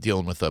 He's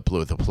dealing with a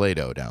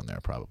Play-Doh down there,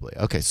 probably.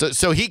 Okay,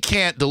 so he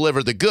can't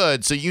deliver the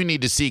goods, so you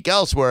need to seek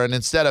elsewhere, and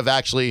instead of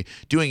actually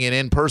doing an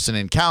in-person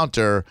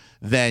encounter,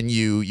 then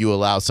you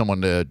allow someone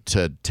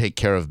to take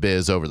care of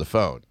biz over the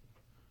phone.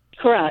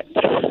 Correct.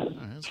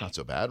 It's not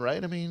so bad,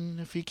 right? I mean,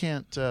 if he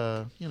can't,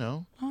 Oh,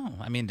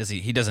 I mean,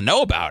 he doesn't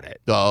know about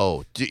it?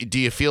 Oh, do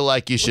you feel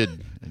like you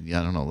should?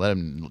 I don't know. Let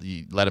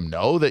him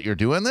know that you're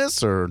doing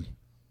this, or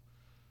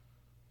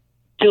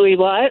do we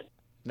what?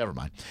 Never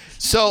mind.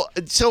 So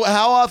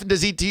how often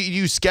do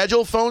you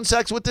schedule phone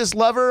sex with this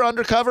lover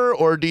undercover,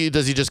 or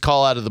does he just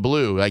call out of the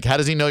blue? Like, how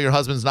does he know your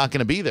husband's not going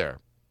to be there?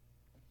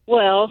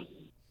 Well,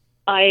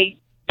 I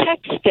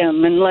text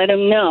him and let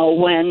him know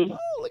when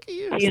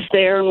he's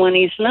there and when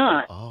he's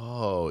not.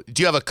 Oh,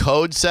 do you have a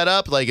code set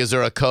up? Like, is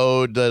there a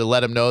code to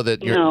let him know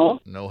that you're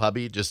no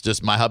hubby?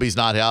 Just my hubby's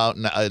not out,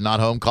 not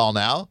home. Call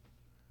now.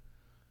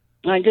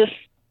 I just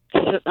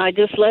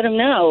let him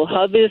know.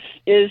 Hub is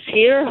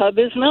here. Hub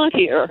is not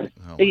here.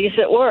 He's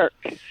at work.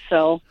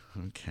 So.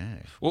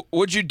 Okay.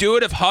 Would you do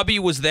it if hubby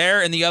was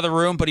there in the other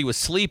room, but he was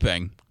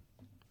sleeping?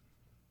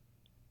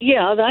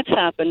 Yeah, that's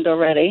happened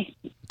already.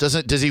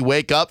 Does he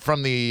wake up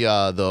from the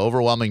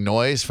overwhelming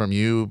noise from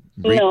you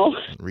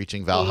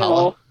reaching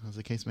Valhalla, as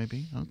the case may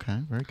be? Okay,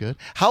 very good.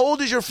 How old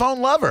is your phone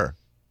lover?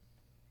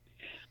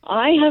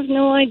 I have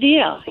no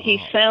idea.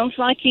 He sounds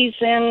like he's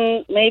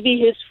in maybe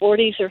his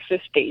 40s or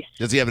 50s.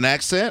 Does he have an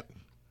accent?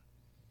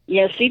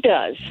 Yes, he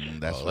does.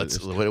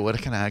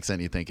 What kind of accent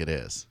do you think it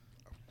is?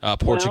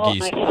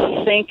 Portuguese.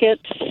 Well, I think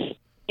it's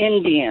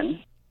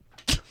Indian.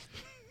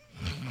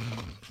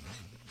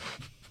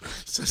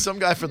 So some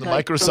guy from the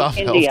Microsoft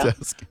from help India.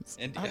 desk.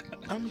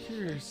 I'm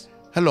curious.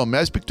 Hello, may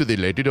I speak to the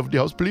lady of the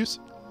house, please?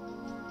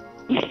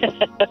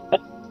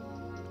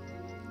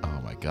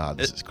 Oh my God,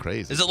 this is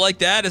crazy. Is it like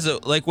that? Is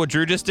it like what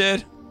Drew just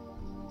did?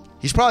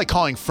 He's probably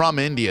calling from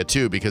India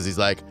too, because he's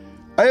like,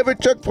 I have a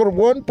check for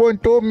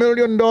 $1.2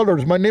 million.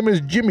 My name is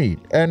Jimmy,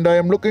 and I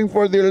am looking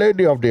for the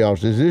lady of the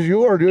house. Is this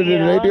you, or are you the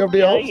lady of the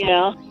house?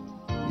 Yeah.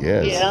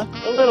 Yes.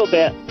 Yeah, a little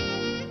bit.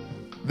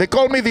 They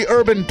call me the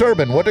Urban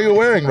Turban. What are you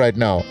wearing right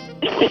now?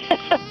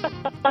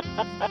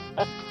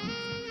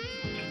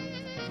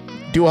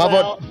 Do you have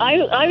Well,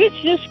 I was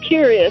just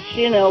curious,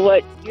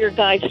 what your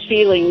guys'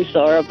 feelings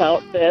are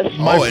about this.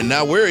 And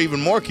now we're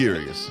even more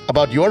curious.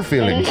 about your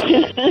feelings?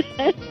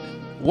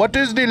 What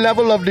is the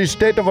level of the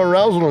state of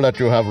arousal that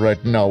you have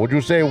right now? Would you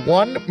say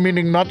 1,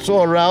 meaning not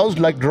so aroused,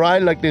 like dry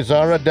like the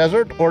Sahara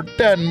Desert, or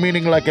 10,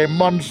 meaning like a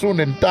monsoon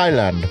in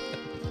Thailand?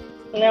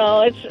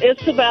 No,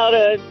 it's about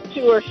a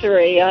 2 or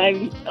 3.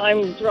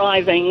 I'm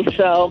driving,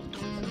 so.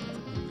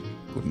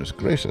 Goodness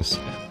gracious.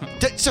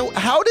 So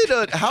how did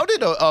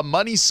a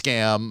money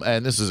scam?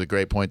 And this is a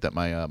great point that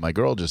my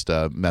girl just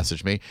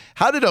messaged me.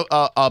 How did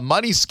a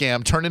money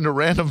scam turn into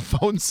random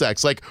phone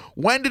sex? Like,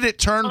 when did it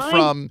turn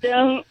from? I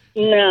don't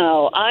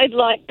know. I'd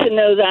like to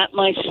know that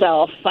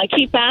myself. I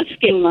keep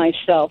asking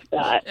myself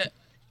that.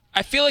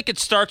 I feel like it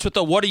starts with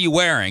the "What are you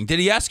wearing?" Did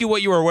he ask you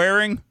what you were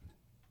wearing?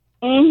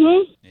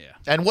 Mm-hmm. Yeah.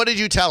 And what did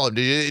you tell him?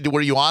 Were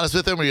you honest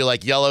with him? Were you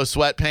like yellow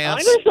sweatpants?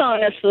 I was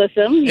honest with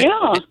him.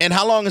 Yeah. And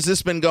how long has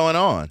this been going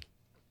on?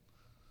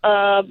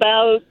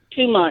 About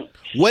 2 months.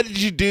 What did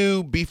you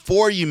do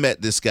before you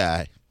met this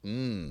guy?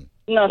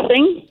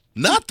 Nothing.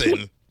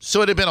 Nothing.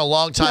 So it had been a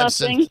long time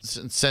Nothing.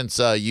 since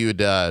you'd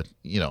had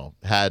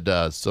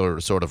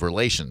sort of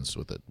relations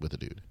with a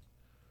dude.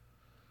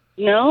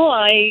 No,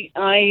 I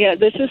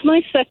this is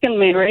my second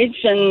marriage,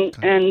 and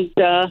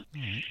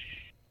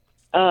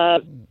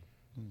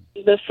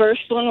the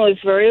first one was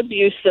very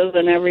abusive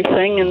and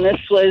everything, and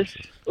this was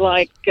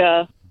like.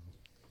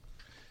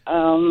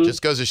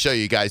 Just goes to show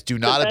you guys, do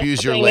not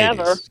abuse your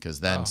ladies,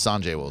 because then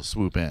Sanjay will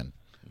swoop in.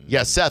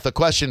 Yeah, Seth, a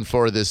question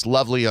for this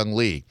lovely young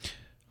Lee.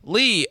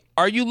 Lee,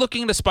 are you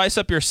looking to spice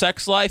up your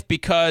sex life?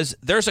 Because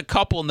there's a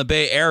couple in the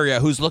Bay Area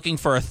who's looking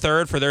for a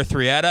third for their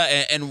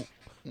threeta, and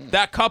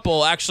that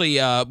couple, actually,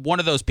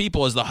 one of those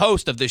people is the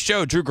host of this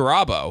show, Drew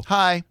Garabo.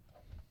 Hi.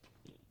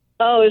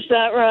 Oh, is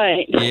that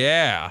right?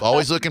 Yeah.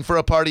 Always looking for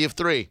a party of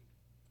 3.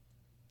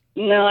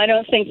 No, I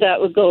don't think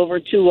that would go over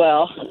too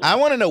well. I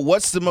want to know,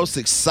 what's the most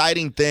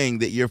exciting thing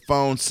that your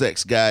phone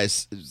sex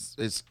guys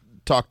is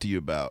talk to you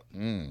about?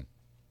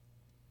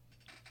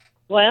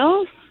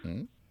 Well,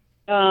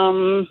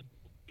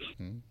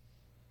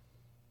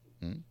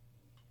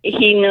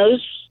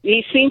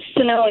 he seems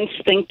to know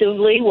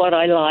instinctively what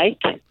I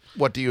like.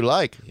 What do you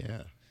like?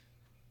 Yeah.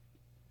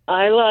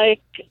 I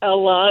like a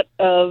lot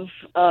of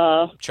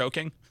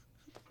choking,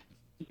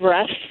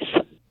 breast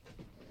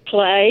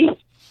play.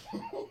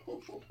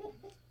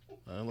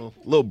 A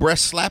little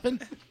breast slapping?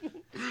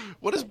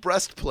 What is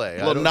breast play?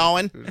 A little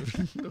gnawing?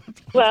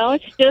 Well,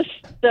 it's just,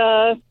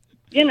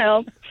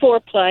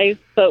 foreplay,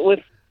 but with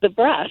the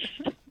breast.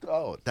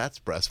 Oh, that's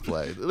breast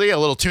play. Yeah, a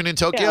little tune in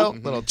Tokyo. Yeah.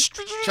 Little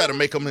try to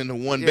make them into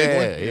one big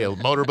one. Yeah,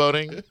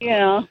 motorboating.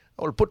 Yeah.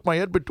 I will put my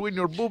head between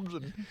your boobs.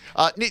 And,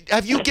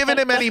 have you given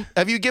him any?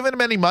 Have you given him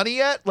any money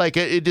yet? Like,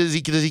 does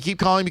he keep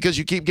calling because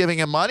you keep giving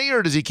him money,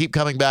 or does he keep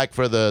coming back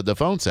for the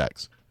phone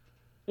sex?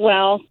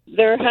 Well,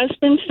 there has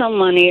been some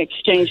money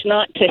exchanged,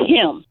 not to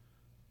him,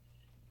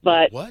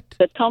 but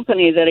the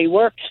company that he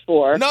works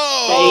for.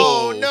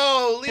 No,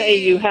 Lee. Say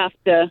you have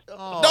to.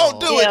 Don't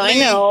do it, Lee. I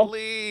know.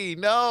 Lee,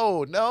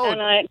 no.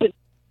 And to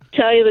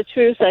tell you the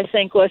truth, I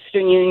think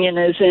Western Union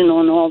is in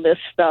on all this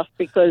stuff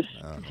because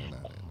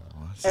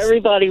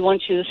everybody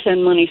wants you to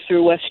send money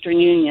through Western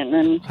Union,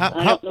 and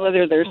I don't know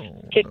whether there's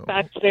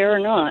kickbacks there or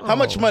not. How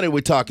much money are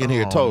we talking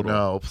here total?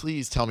 No,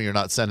 please tell me you're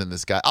not sending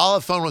this guy. I'll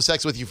have phone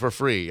sex with you for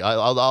free.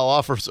 I'll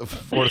offer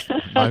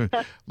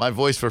my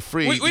voice for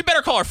free. We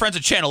better call our friends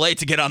at Channel 8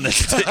 to get on this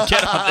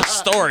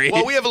story.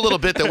 Well, we have a little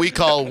bit that we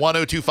call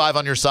 1025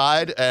 on your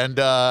side, and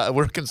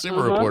we're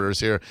consumer reporters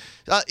here.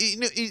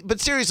 But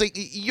seriously,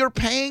 you're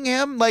paying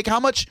him? Like, how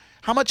much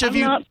have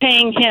you? I'm not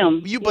paying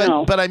him.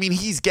 But I mean,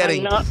 he's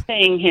getting. I'm not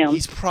paying him.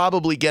 He's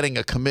probably getting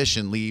a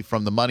commission, Lee,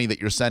 from the money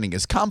that you're sending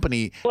his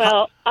company.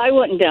 Well, I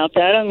wouldn't doubt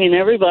that. I mean,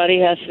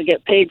 everybody has to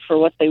get paid for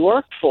what they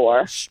work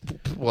for.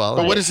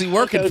 Well, what is he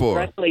working for?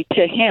 Directly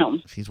to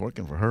him. He's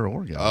working for her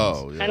orgasms.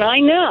 Oh, yeah. And I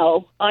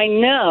know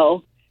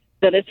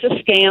that it's a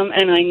scam,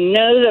 and I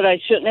know that I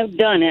shouldn't have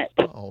done it.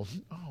 Oh,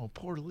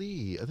 poor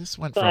Lee. This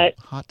went from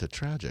hot to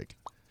tragic.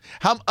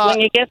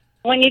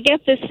 When you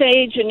get this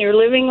age and you're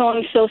living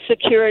on Social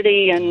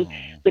Security and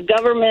the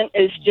government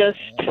is just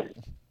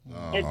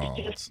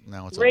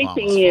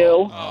raping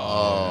you.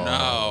 Oh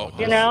no!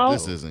 You know,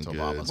 this isn't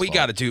good. We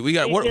got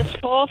you just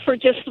fall for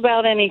just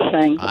about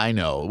anything. I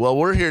know. Well,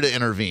 we're here to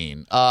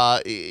intervene.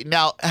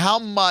 Now, how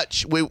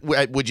much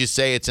would you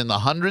say it's in the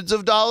hundreds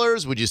of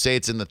dollars? Would you say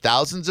it's in the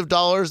thousands of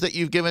dollars that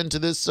you've given to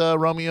this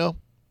Romeo?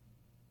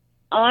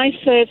 I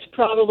say it's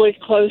probably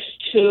close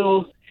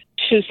to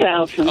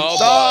 2,000.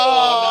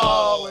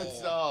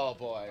 Oh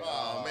boy.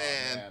 Oh,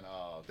 man.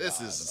 This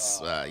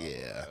is,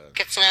 yeah.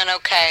 It's not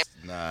okay.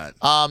 Not.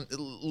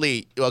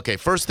 Lee, okay,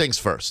 first things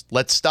first.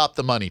 Let's stop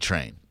the money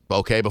train,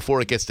 okay, before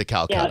it gets to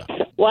Calcutta.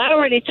 Yes. Well, I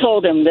already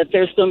told him that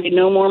there's going to be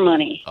no more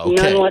money. Okay.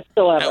 None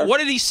whatsoever. What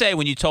did he say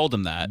when you told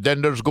him that?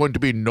 Then there's going to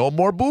be no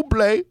more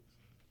buble.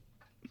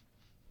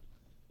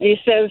 He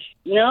says,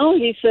 no,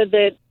 he said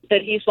that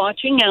he's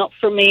watching out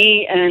for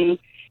me and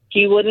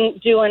he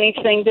wouldn't do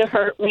anything to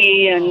hurt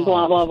me and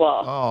blah, blah,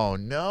 blah. Oh,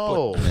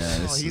 no.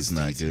 He's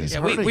not good. Yeah,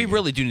 we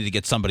really do need to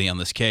get somebody on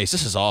this case.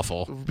 This is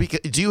awful.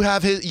 Do you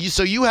have his?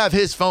 So you have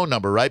his phone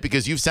number, right?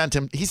 Because you've sent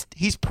him.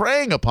 He's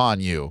preying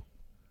upon you.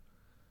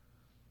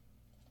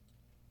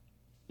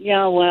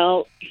 Yeah,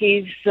 well,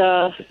 he's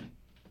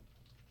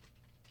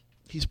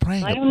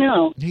preying. I don't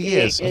know. He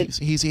is.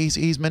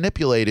 He's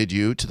manipulated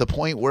you to the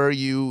point where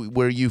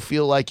you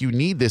feel like you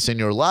need this in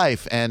your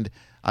life, and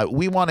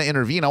we want to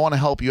intervene. I want to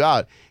help you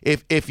out.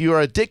 If you're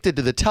addicted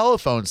to the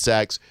telephone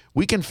sex,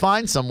 we can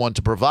find someone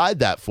to provide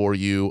that for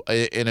you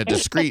in a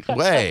discreet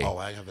way. Oh,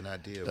 I have an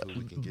idea of who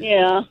we can get.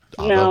 Yeah.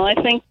 No, I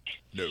think.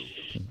 No.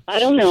 I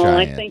don't know. Cheyenne.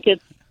 I think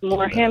it's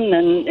more him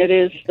than it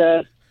is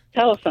the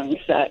telephone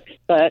sex.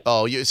 But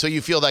so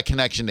you feel that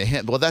connection to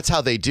him. Well, that's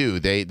how they do.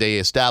 They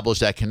establish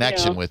that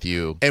connection with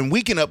you. And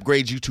we can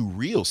upgrade you to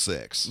real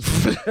sex.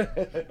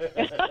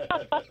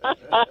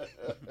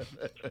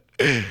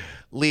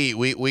 Lee,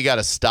 we got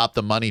to stop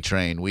the money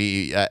train.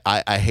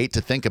 I hate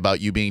to think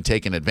about you being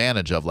taken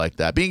advantage of like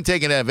that. Being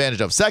taken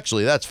advantage of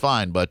sexually, that's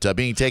fine, but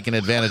being taken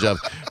advantage of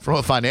from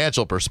a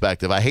financial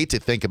perspective, I hate to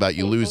think about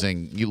you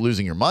losing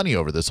your money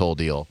over this whole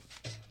deal.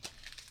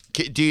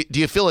 Do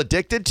you feel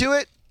addicted to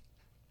it?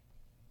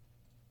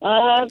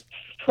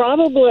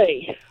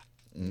 Probably.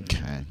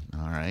 Okay.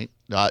 All right.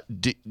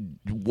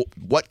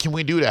 What can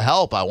we do to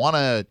help? I want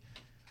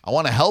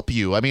to help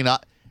you. I mean,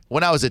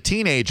 when I was a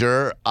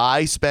teenager,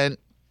 I spent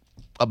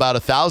about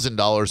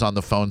 $1,000 on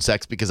the phone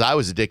sex because I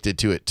was addicted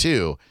to it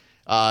too.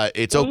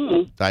 It's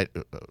okay.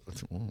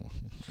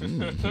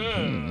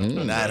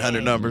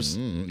 900 numbers.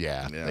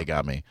 Yeah, they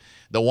got me.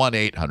 The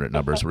 1-800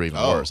 numbers were even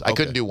worse. I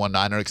couldn't do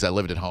 1-900 because I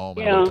lived at home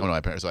and I would come to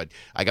my parents. So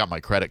I got my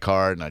credit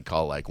card and I'd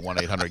call like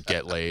 1-800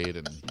 get laid,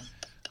 and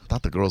I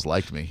thought the girls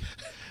liked me.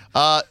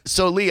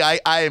 So Lee, I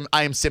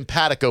am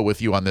simpatico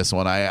with you on this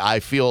one. I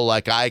feel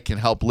like I can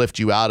help lift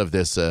you out of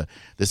this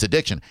this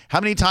addiction. How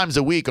many times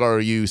a week are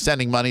you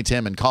sending money to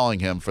him and calling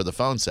him for the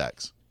phone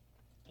sex?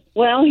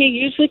 Well, he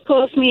usually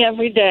calls me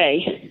every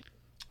day.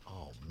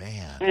 Oh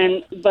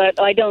man!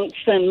 But I don't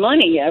send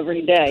money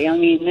every day. I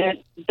mean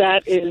I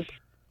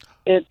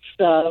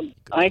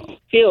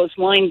feel it's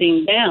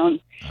winding down.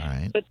 All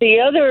right. But the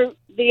other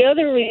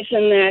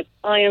reason that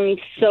I am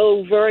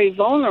so very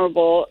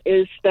vulnerable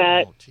is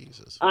that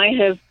I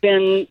have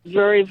been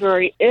very,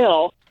 very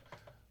ill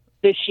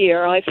this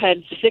year. I've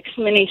had 6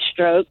 mini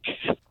strokes.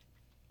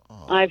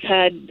 I've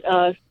had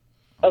I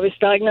was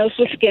diagnosed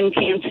with skin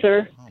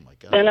cancer. Oh my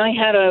God. Then I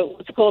had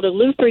what's called a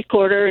loop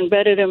recorder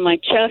embedded in my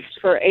chest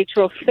for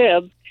atrial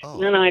fib.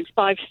 And then I had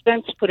 5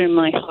 stents put in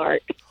my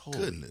heart.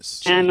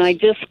 Goodness. And I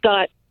just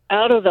got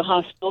out of the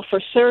hospital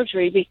for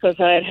surgery because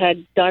I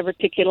had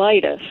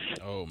diverticulitis.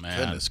 Oh, man.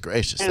 Goodness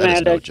gracious. And That I is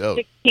had no a joke.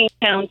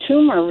 16-pound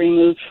tumor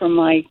removed from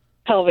my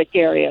pelvic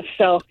area.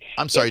 So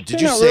I'm sorry, it's did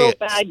been you a say real it?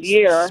 bad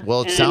year?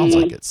 Well, it and sounds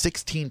like it.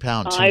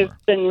 16-pound tumor.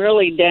 I've been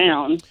really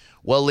down.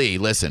 Well, Lee,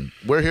 listen,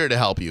 we're here to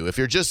help you. If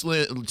you're just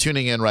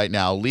tuning in right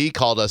now, Lee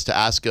called us to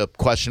ask a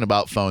question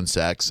about phone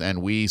sex,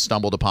 and we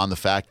stumbled upon the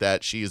fact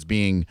that she is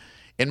being,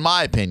 in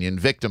my opinion,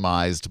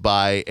 victimized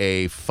by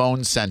a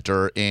phone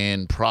center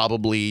in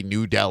probably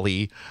New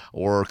Delhi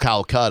or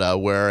Calcutta,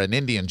 where an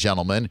Indian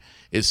gentleman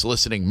is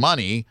soliciting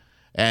money,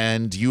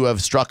 and you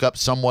have struck up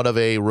somewhat of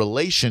a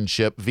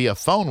relationship via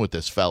phone with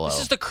this fellow.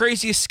 This is the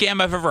craziest scam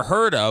I've ever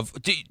heard of.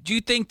 Do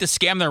you think the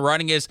scam they're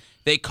running is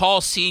they call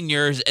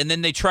seniors and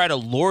then they try to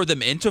lure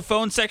them into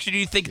phone sex? Or do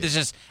you think this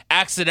just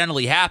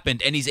accidentally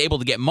happened and he's able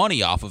to get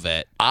money off of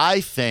it?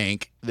 I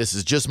think, this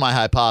is just my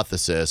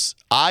hypothesis,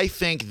 I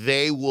think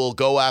they will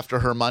go after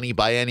her money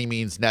by any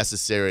means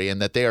necessary,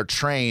 and that they are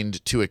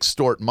trained to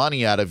extort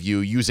money out of you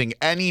using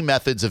any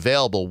methods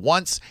available.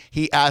 Once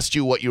he asked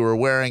you what you were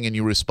wearing and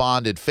you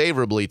responded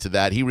favorably to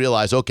that, he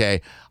realized,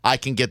 okay, I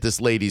can get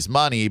this lady's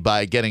money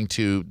by getting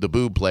to the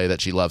boob play that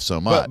she loves so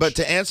much. But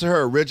to answer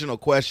her original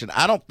question,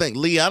 I don't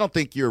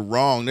think you're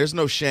wrong. There's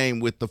no shame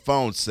with the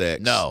phone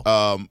sex. No.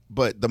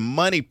 But the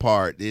money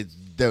part is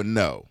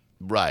no.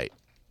 Right.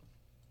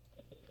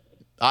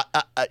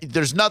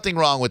 There's nothing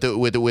wrong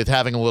with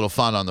having a little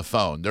fun on the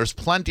phone. There's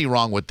plenty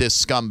wrong with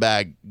this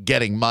scumbag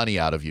getting money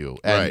out of you.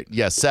 And right.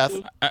 Yes, Seth?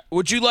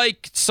 Would you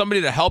like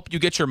somebody to help you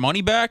get your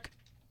money back?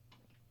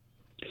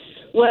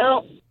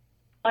 Well,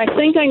 I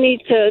think I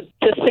need to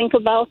think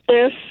about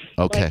this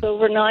like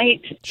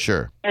overnight.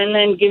 Sure. And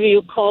then give you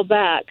a call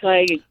back.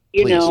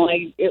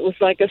 It was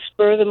like a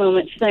spur of the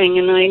moment thing,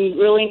 and I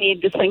really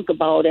need to think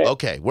about it.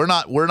 Okay, we're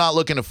not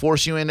looking to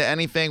force you into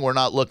anything. We're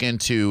not looking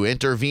to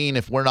intervene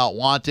if we're not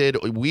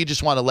wanted. We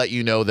just want to let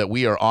you know that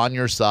we are on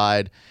your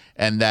side,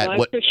 and that I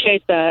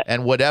appreciate that.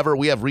 And whatever,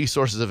 we have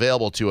resources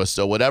available to us.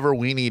 So whatever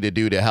we need to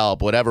do to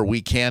help, whatever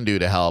we can do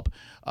to help,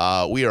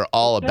 we are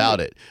all about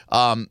it.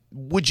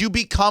 Would you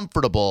be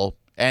comfortable?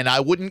 And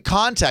I wouldn't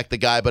contact the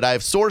guy, but I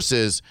have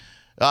sources.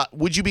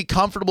 Would you be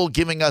comfortable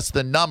giving us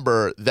the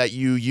number that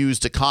you use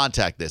to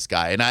contact this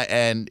guy?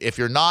 And if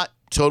you're not,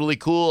 totally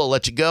cool, I'll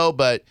let you go.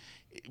 But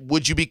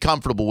would you be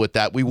comfortable with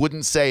that? We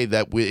wouldn't say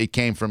that it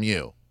came from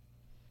you.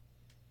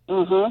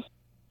 Uh-huh.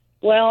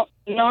 Well,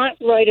 Not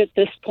right at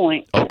this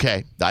point.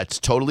 Okay, that's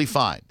totally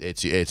fine.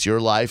 It's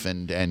your life,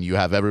 and you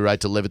have every right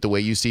to live it the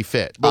way you see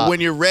fit. But when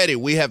you're ready,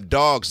 we have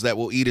dogs that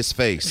will eat his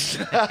face.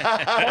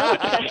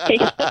 Okay.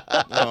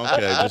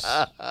 Okay,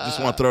 just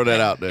want to throw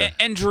that out there.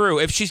 And Drew,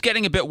 if she's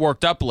getting a bit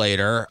worked up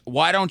later,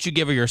 why don't you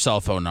give her your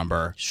cell phone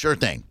number? Sure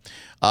thing.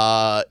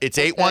 It's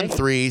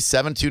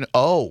 813-729.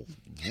 Oh.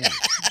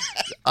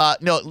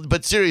 No,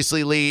 but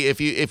seriously, Lee, if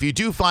you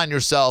do find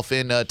yourself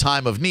in a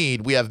time of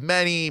need, we have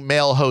many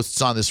male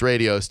hosts on this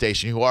radio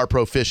station who are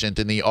proficient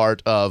in the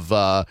art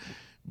of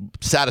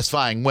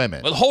satisfying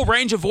women. With a whole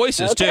range of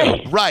voices,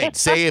 too. Right.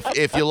 Say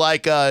if you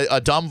like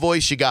a dumb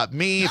voice, you got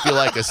me. If you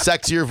like a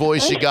sexier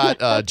voice, you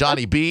got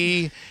Johnny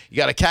B. You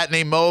got a cat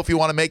named Mo if you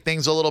want to make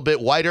things a little bit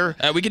whiter.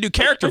 We can do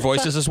character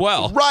voices as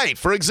well. Right.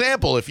 For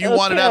example, if you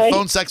wanted to have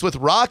phone sex with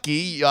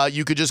Rocky,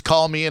 you could just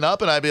call me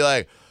up and I'd be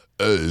like,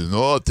 hey,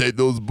 I'll take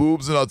those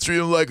boobs and I'll treat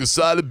them like a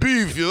side of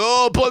beef,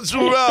 I'll punch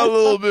them around a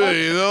little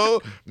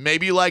bit,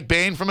 Maybe like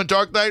Bane from A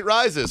Dark Knight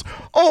Rises.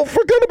 Oh,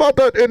 forget about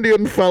that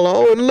Indian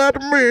fellow and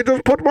let me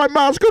just put my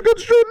mask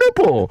against your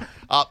nipple.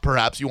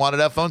 Perhaps you wanted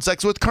to have phone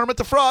sex with Kermit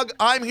the Frog.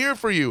 I'm here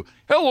for you.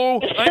 Hello,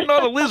 I'm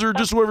not a lizard,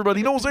 just so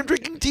everybody knows I'm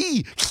drinking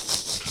tea.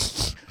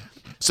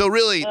 So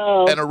really,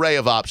 an array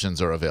of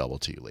options are available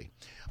to you, Lee.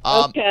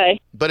 Okay.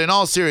 But in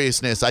all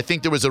seriousness, I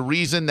think there was a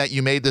reason that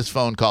you made this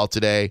phone call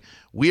today.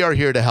 We are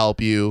here to help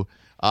you.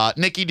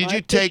 Nikki, did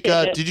you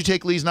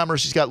take Lee's number?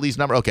 She's got Lee's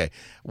number. Okay.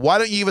 Why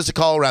don't you give us a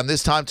call around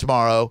this time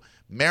tomorrow?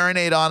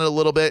 Marinate on it a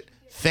little bit.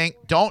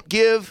 Don't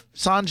give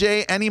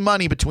Sanjay any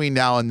money between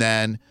now and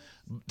then.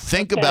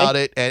 Think about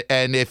it,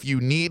 and if you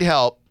need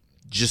help,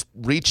 just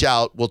reach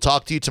out. We'll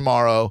talk to you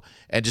tomorrow,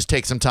 and just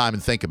take some time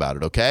and think about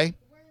it. Okay?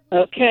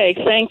 Okay,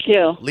 thank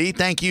you. Lee,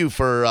 thank you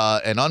for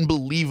an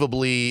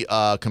unbelievably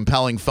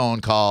compelling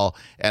phone call,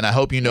 and I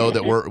hope you know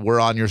that we're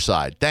on your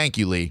side. Thank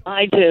you, Lee.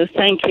 I do.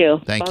 Thank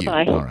you. Thank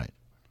Bye-bye. you. All right.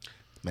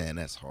 Man,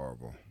 that's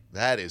horrible.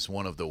 That is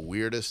one of the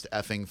weirdest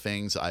effing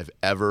things I've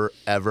ever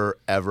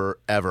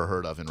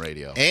heard of in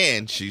radio.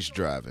 And she's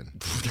driving.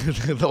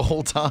 The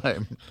whole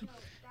time.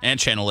 And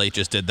Channel 8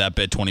 just did that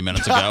bit 20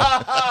 minutes ago.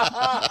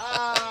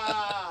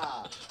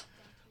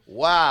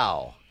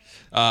 Wow.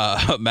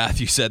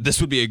 Matthew said this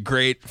would be a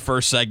great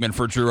first segment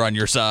for Drew on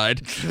your side.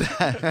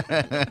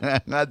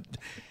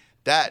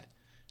 That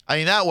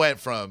went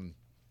from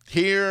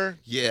here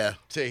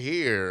to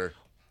here.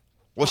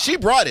 Well, she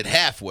brought it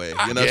halfway. It's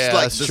like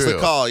that's just true.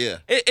 a call,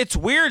 It's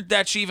weird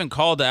that she even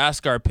called to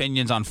ask our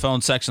opinions on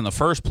phone sex in the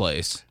first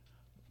place.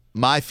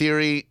 My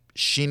theory,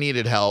 she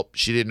needed help.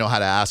 She didn't know how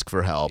to ask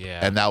for help,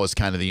 Yeah. and that was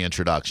kind of the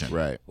introduction.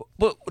 Right.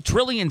 But what's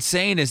really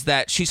insane is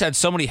that she's had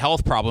so many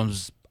health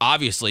problems,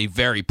 obviously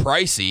very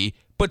pricey,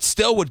 but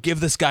still would give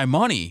this guy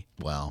money.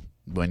 Well,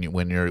 when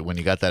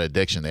you got that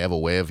addiction, they have a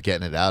way of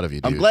getting it out of you,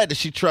 dude. I'm glad that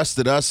she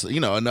trusted us,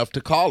 enough to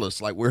call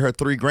us like we're her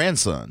 3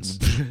 grandsons.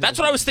 That's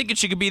what I was thinking.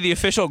 She could be the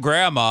official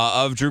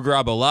grandma of Drew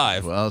Garabo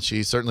Live. Well,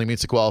 she certainly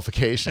meets the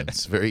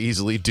qualifications. Very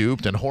easily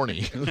duped and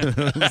horny.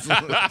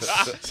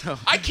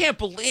 I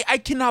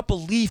cannot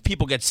believe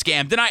people get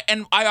scammed.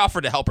 And I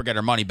offered to help her get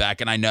her money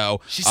back, and I know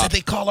She said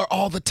they call her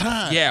all the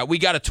time. Yeah, we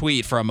got a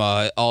tweet from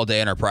All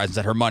Day Enterprises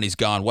that her money's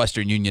gone.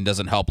 Western Union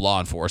doesn't help law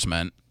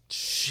enforcement.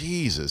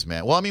 Jesus,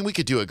 man. Well, we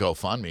could do a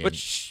GoFundMe. But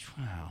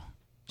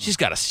she's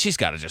got to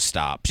just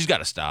stop. She's got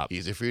to stop.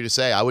 Easy for you to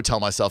say. I would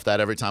tell myself that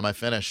every time I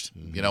finished.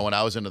 When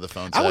I was into the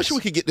phone sex. I wish we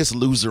could get this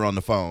loser on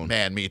the phone.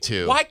 Man, me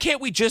too. Why can't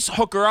we just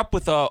hook her up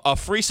with a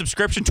free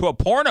subscription to a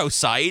porno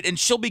site and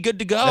she'll be good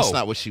to go? That's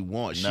not what she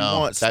wants. She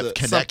wants that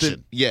connection.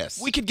 something-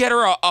 Yes. We could get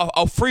her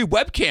a free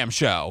webcam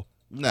show.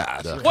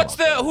 Nah.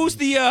 Who's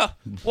the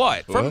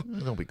what?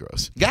 Don't be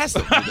gross. Guys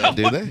don't do that,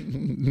 do they?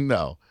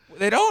 No.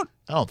 They don't?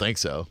 I don't think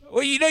so.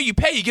 Well, you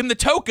pay. You give them the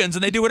tokens,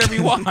 and they do whatever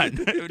you want.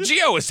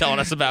 Gio was telling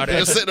us about it.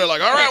 They're sitting there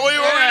like, all right, what do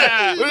you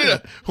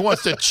want? Who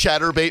wants to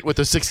chatterbait with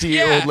a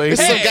 60-year-old lady?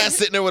 There's some guy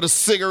sitting there with a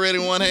cigarette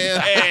in one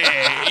hand.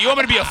 Hey, you want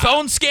me to be a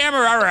phone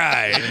scammer? All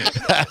right.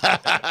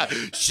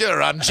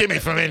 Sure, I'm Jimmy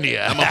from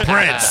India. I'm a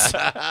prince.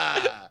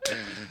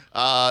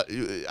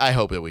 I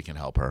hope that we can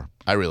help her.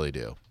 I really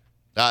do.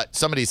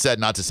 Somebody said,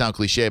 not to sound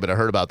cliche, but I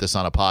heard about this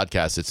on a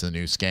podcast. It's the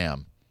new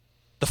scam.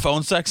 The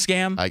phone sex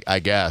scam? I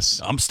guess.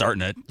 I'm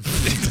starting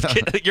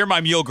it. You're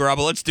my mule,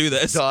 Garabo. Let's do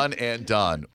this. Done and done.